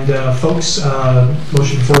 and folks,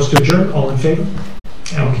 motion for us to adjourn. All in favor?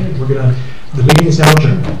 Okay, the meeting is now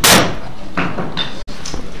adjourned.